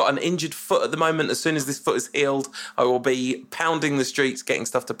as I've got an injured foot at the moment, as soon as this foot is healed, I will be pounding the streets, getting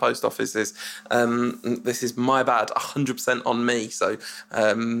stuff to post offices. This is my bad, 100% on me. So,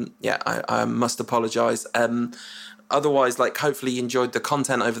 I must apologise. Otherwise, hopefully you enjoyed the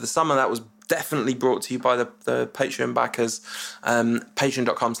content over the summer. That was definitely brought to you by the Patreon backers.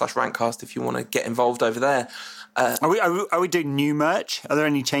 Patreon.com/Rankcast if you want to get involved over there. Are we doing new merch? Are there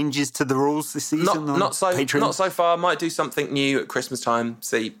any changes to the rules this season? Not so far. Might do something new at Christmas time.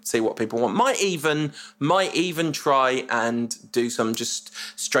 See what people want. Might even try and do some just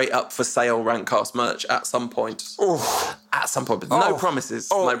straight up for sale Rankcast merch at some point. At some point, but no promises.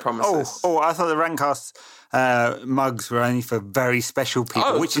 No promises. I thought the Rankcast mugs were only for very special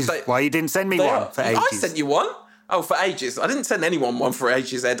people, which is why you didn't send me one for ages. I sent you one. Oh, for ages. I didn't send anyone one for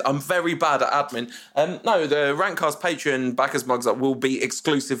ages, Ed. I'm very bad at admin. No, the Rankcast Patreon backers mugs will be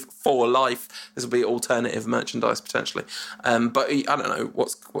exclusive for life. This will be alternative merchandise, potentially. But I don't know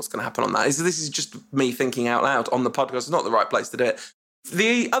what's going to happen on that. This is just me thinking out loud on the podcast. It's not the right place to do it.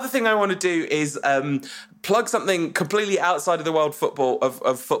 The other thing I want to do is plug something completely outside of the world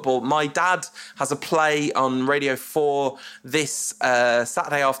of football. My dad has a play on Radio 4 this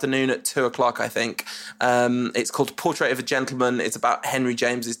Saturday afternoon at 2:00, I think. It's called Portrait of a Gentleman. It's about Henry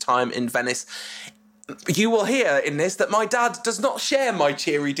James's time in Venice. You will hear in this that my dad does not share my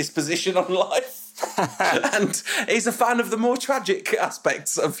cheery disposition on life. And he's a fan of the more tragic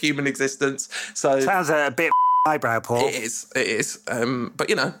aspects of human existence. So sounds a bit eyebrow, Paul. It is. But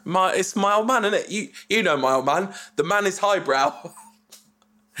it's my old man, isn't it? You know my old man. The man is highbrow.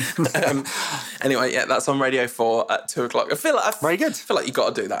 Anyway, yeah, that's on Radio 4 at 2:00. Very good. I feel like you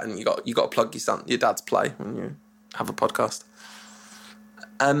got to do that, and you got to plug your dad's play when you have a podcast.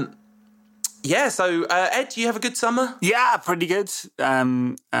 So Ed, you have a good summer? Yeah, pretty good.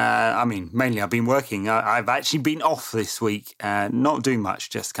 Mainly I've been working. I've actually been off this week, not doing much,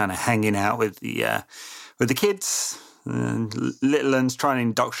 just kind of hanging out with the kids, little ones, trying to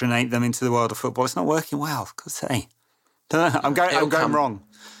indoctrinate them into the world of football. It's not working well, I've got to say. I'm going wrong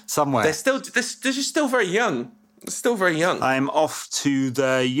somewhere. They're still very young. Still very young. I'm off to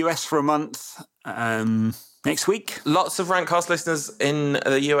the US for a month next week. Lots of Rankcast listeners in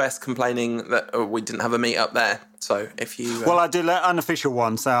the US complaining that we didn't have a meet up there. So if you... Well, I did an unofficial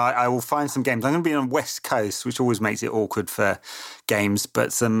one, so I will find some games. I'm going to be on the West Coast, which always makes it awkward for games,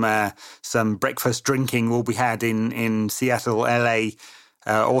 but some breakfast drinking will be had in Seattle, LA,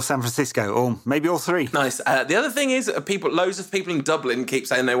 or San Francisco, or maybe all three. Nice. The other thing is, loads of people in Dublin keep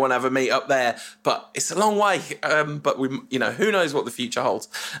saying they want to have a meet up there, but it's a long way. But who knows what the future holds.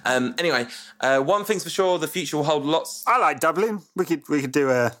 Anyway, one thing's for sure, the future will hold lots. I like Dublin. We could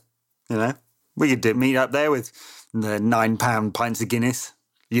do meet up there with the £9 pints of Guinness.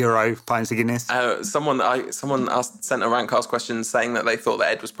 Euro pints of Guinness. Someone sent a Rankcast question saying that they thought that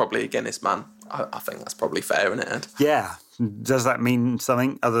Ed was probably a Guinness man. I think that's probably fair, isn't it, Ed? Yeah. Does that mean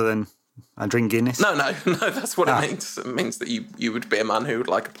something other than I drink Guinness? No, that's what it means. It means that you would be a man who would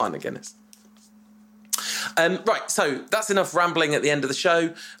like a pint of Guinness. Right, so that's enough rambling at the end of the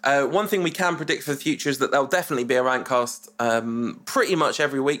show. One thing we can predict for the future is that there'll definitely be a Rankcast pretty much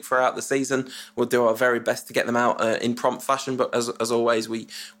every week throughout the season. We'll do our very best to get them out in prompt fashion, but as always,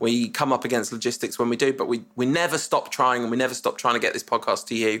 we come up against logistics when we do, but we never stop trying, and we never stop trying to get this podcast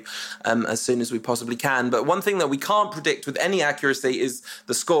to you as soon as we possibly can. But one thing that we can't predict with any accuracy is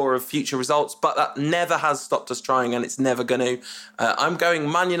the score of future results, but that never has stopped us trying, and it's never going to. I'm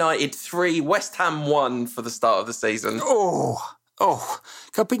going Man United 3, West Ham 1 for the start of the season. Oh,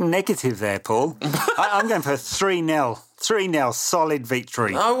 got a big negative there, Paul. I'm going for 3-0. 3-0, solid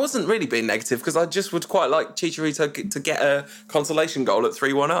victory. I wasn't really being negative because I just would quite like Chicharito to get a consolation goal at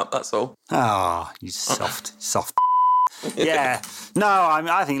 3-1 up, that's all. Oh, you soft. Yeah. No,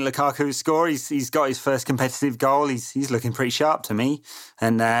 I think Lukaku's score, he's got his first competitive goal. He's looking pretty sharp to me.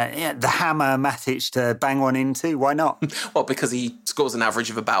 And the hammer Matic to bang one into, why not? Well, because he scores an average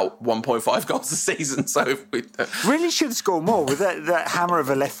of about 1.5 goals a season. So really should score more with that hammer of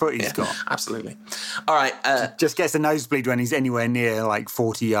a left foot he's got. Absolutely. All right. Just gets a nosebleed when he's anywhere near like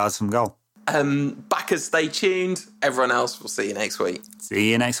 40 yards from goal. Backers, stay tuned. Everyone else, we'll see you next week.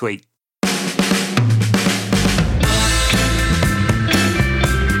 See you next week.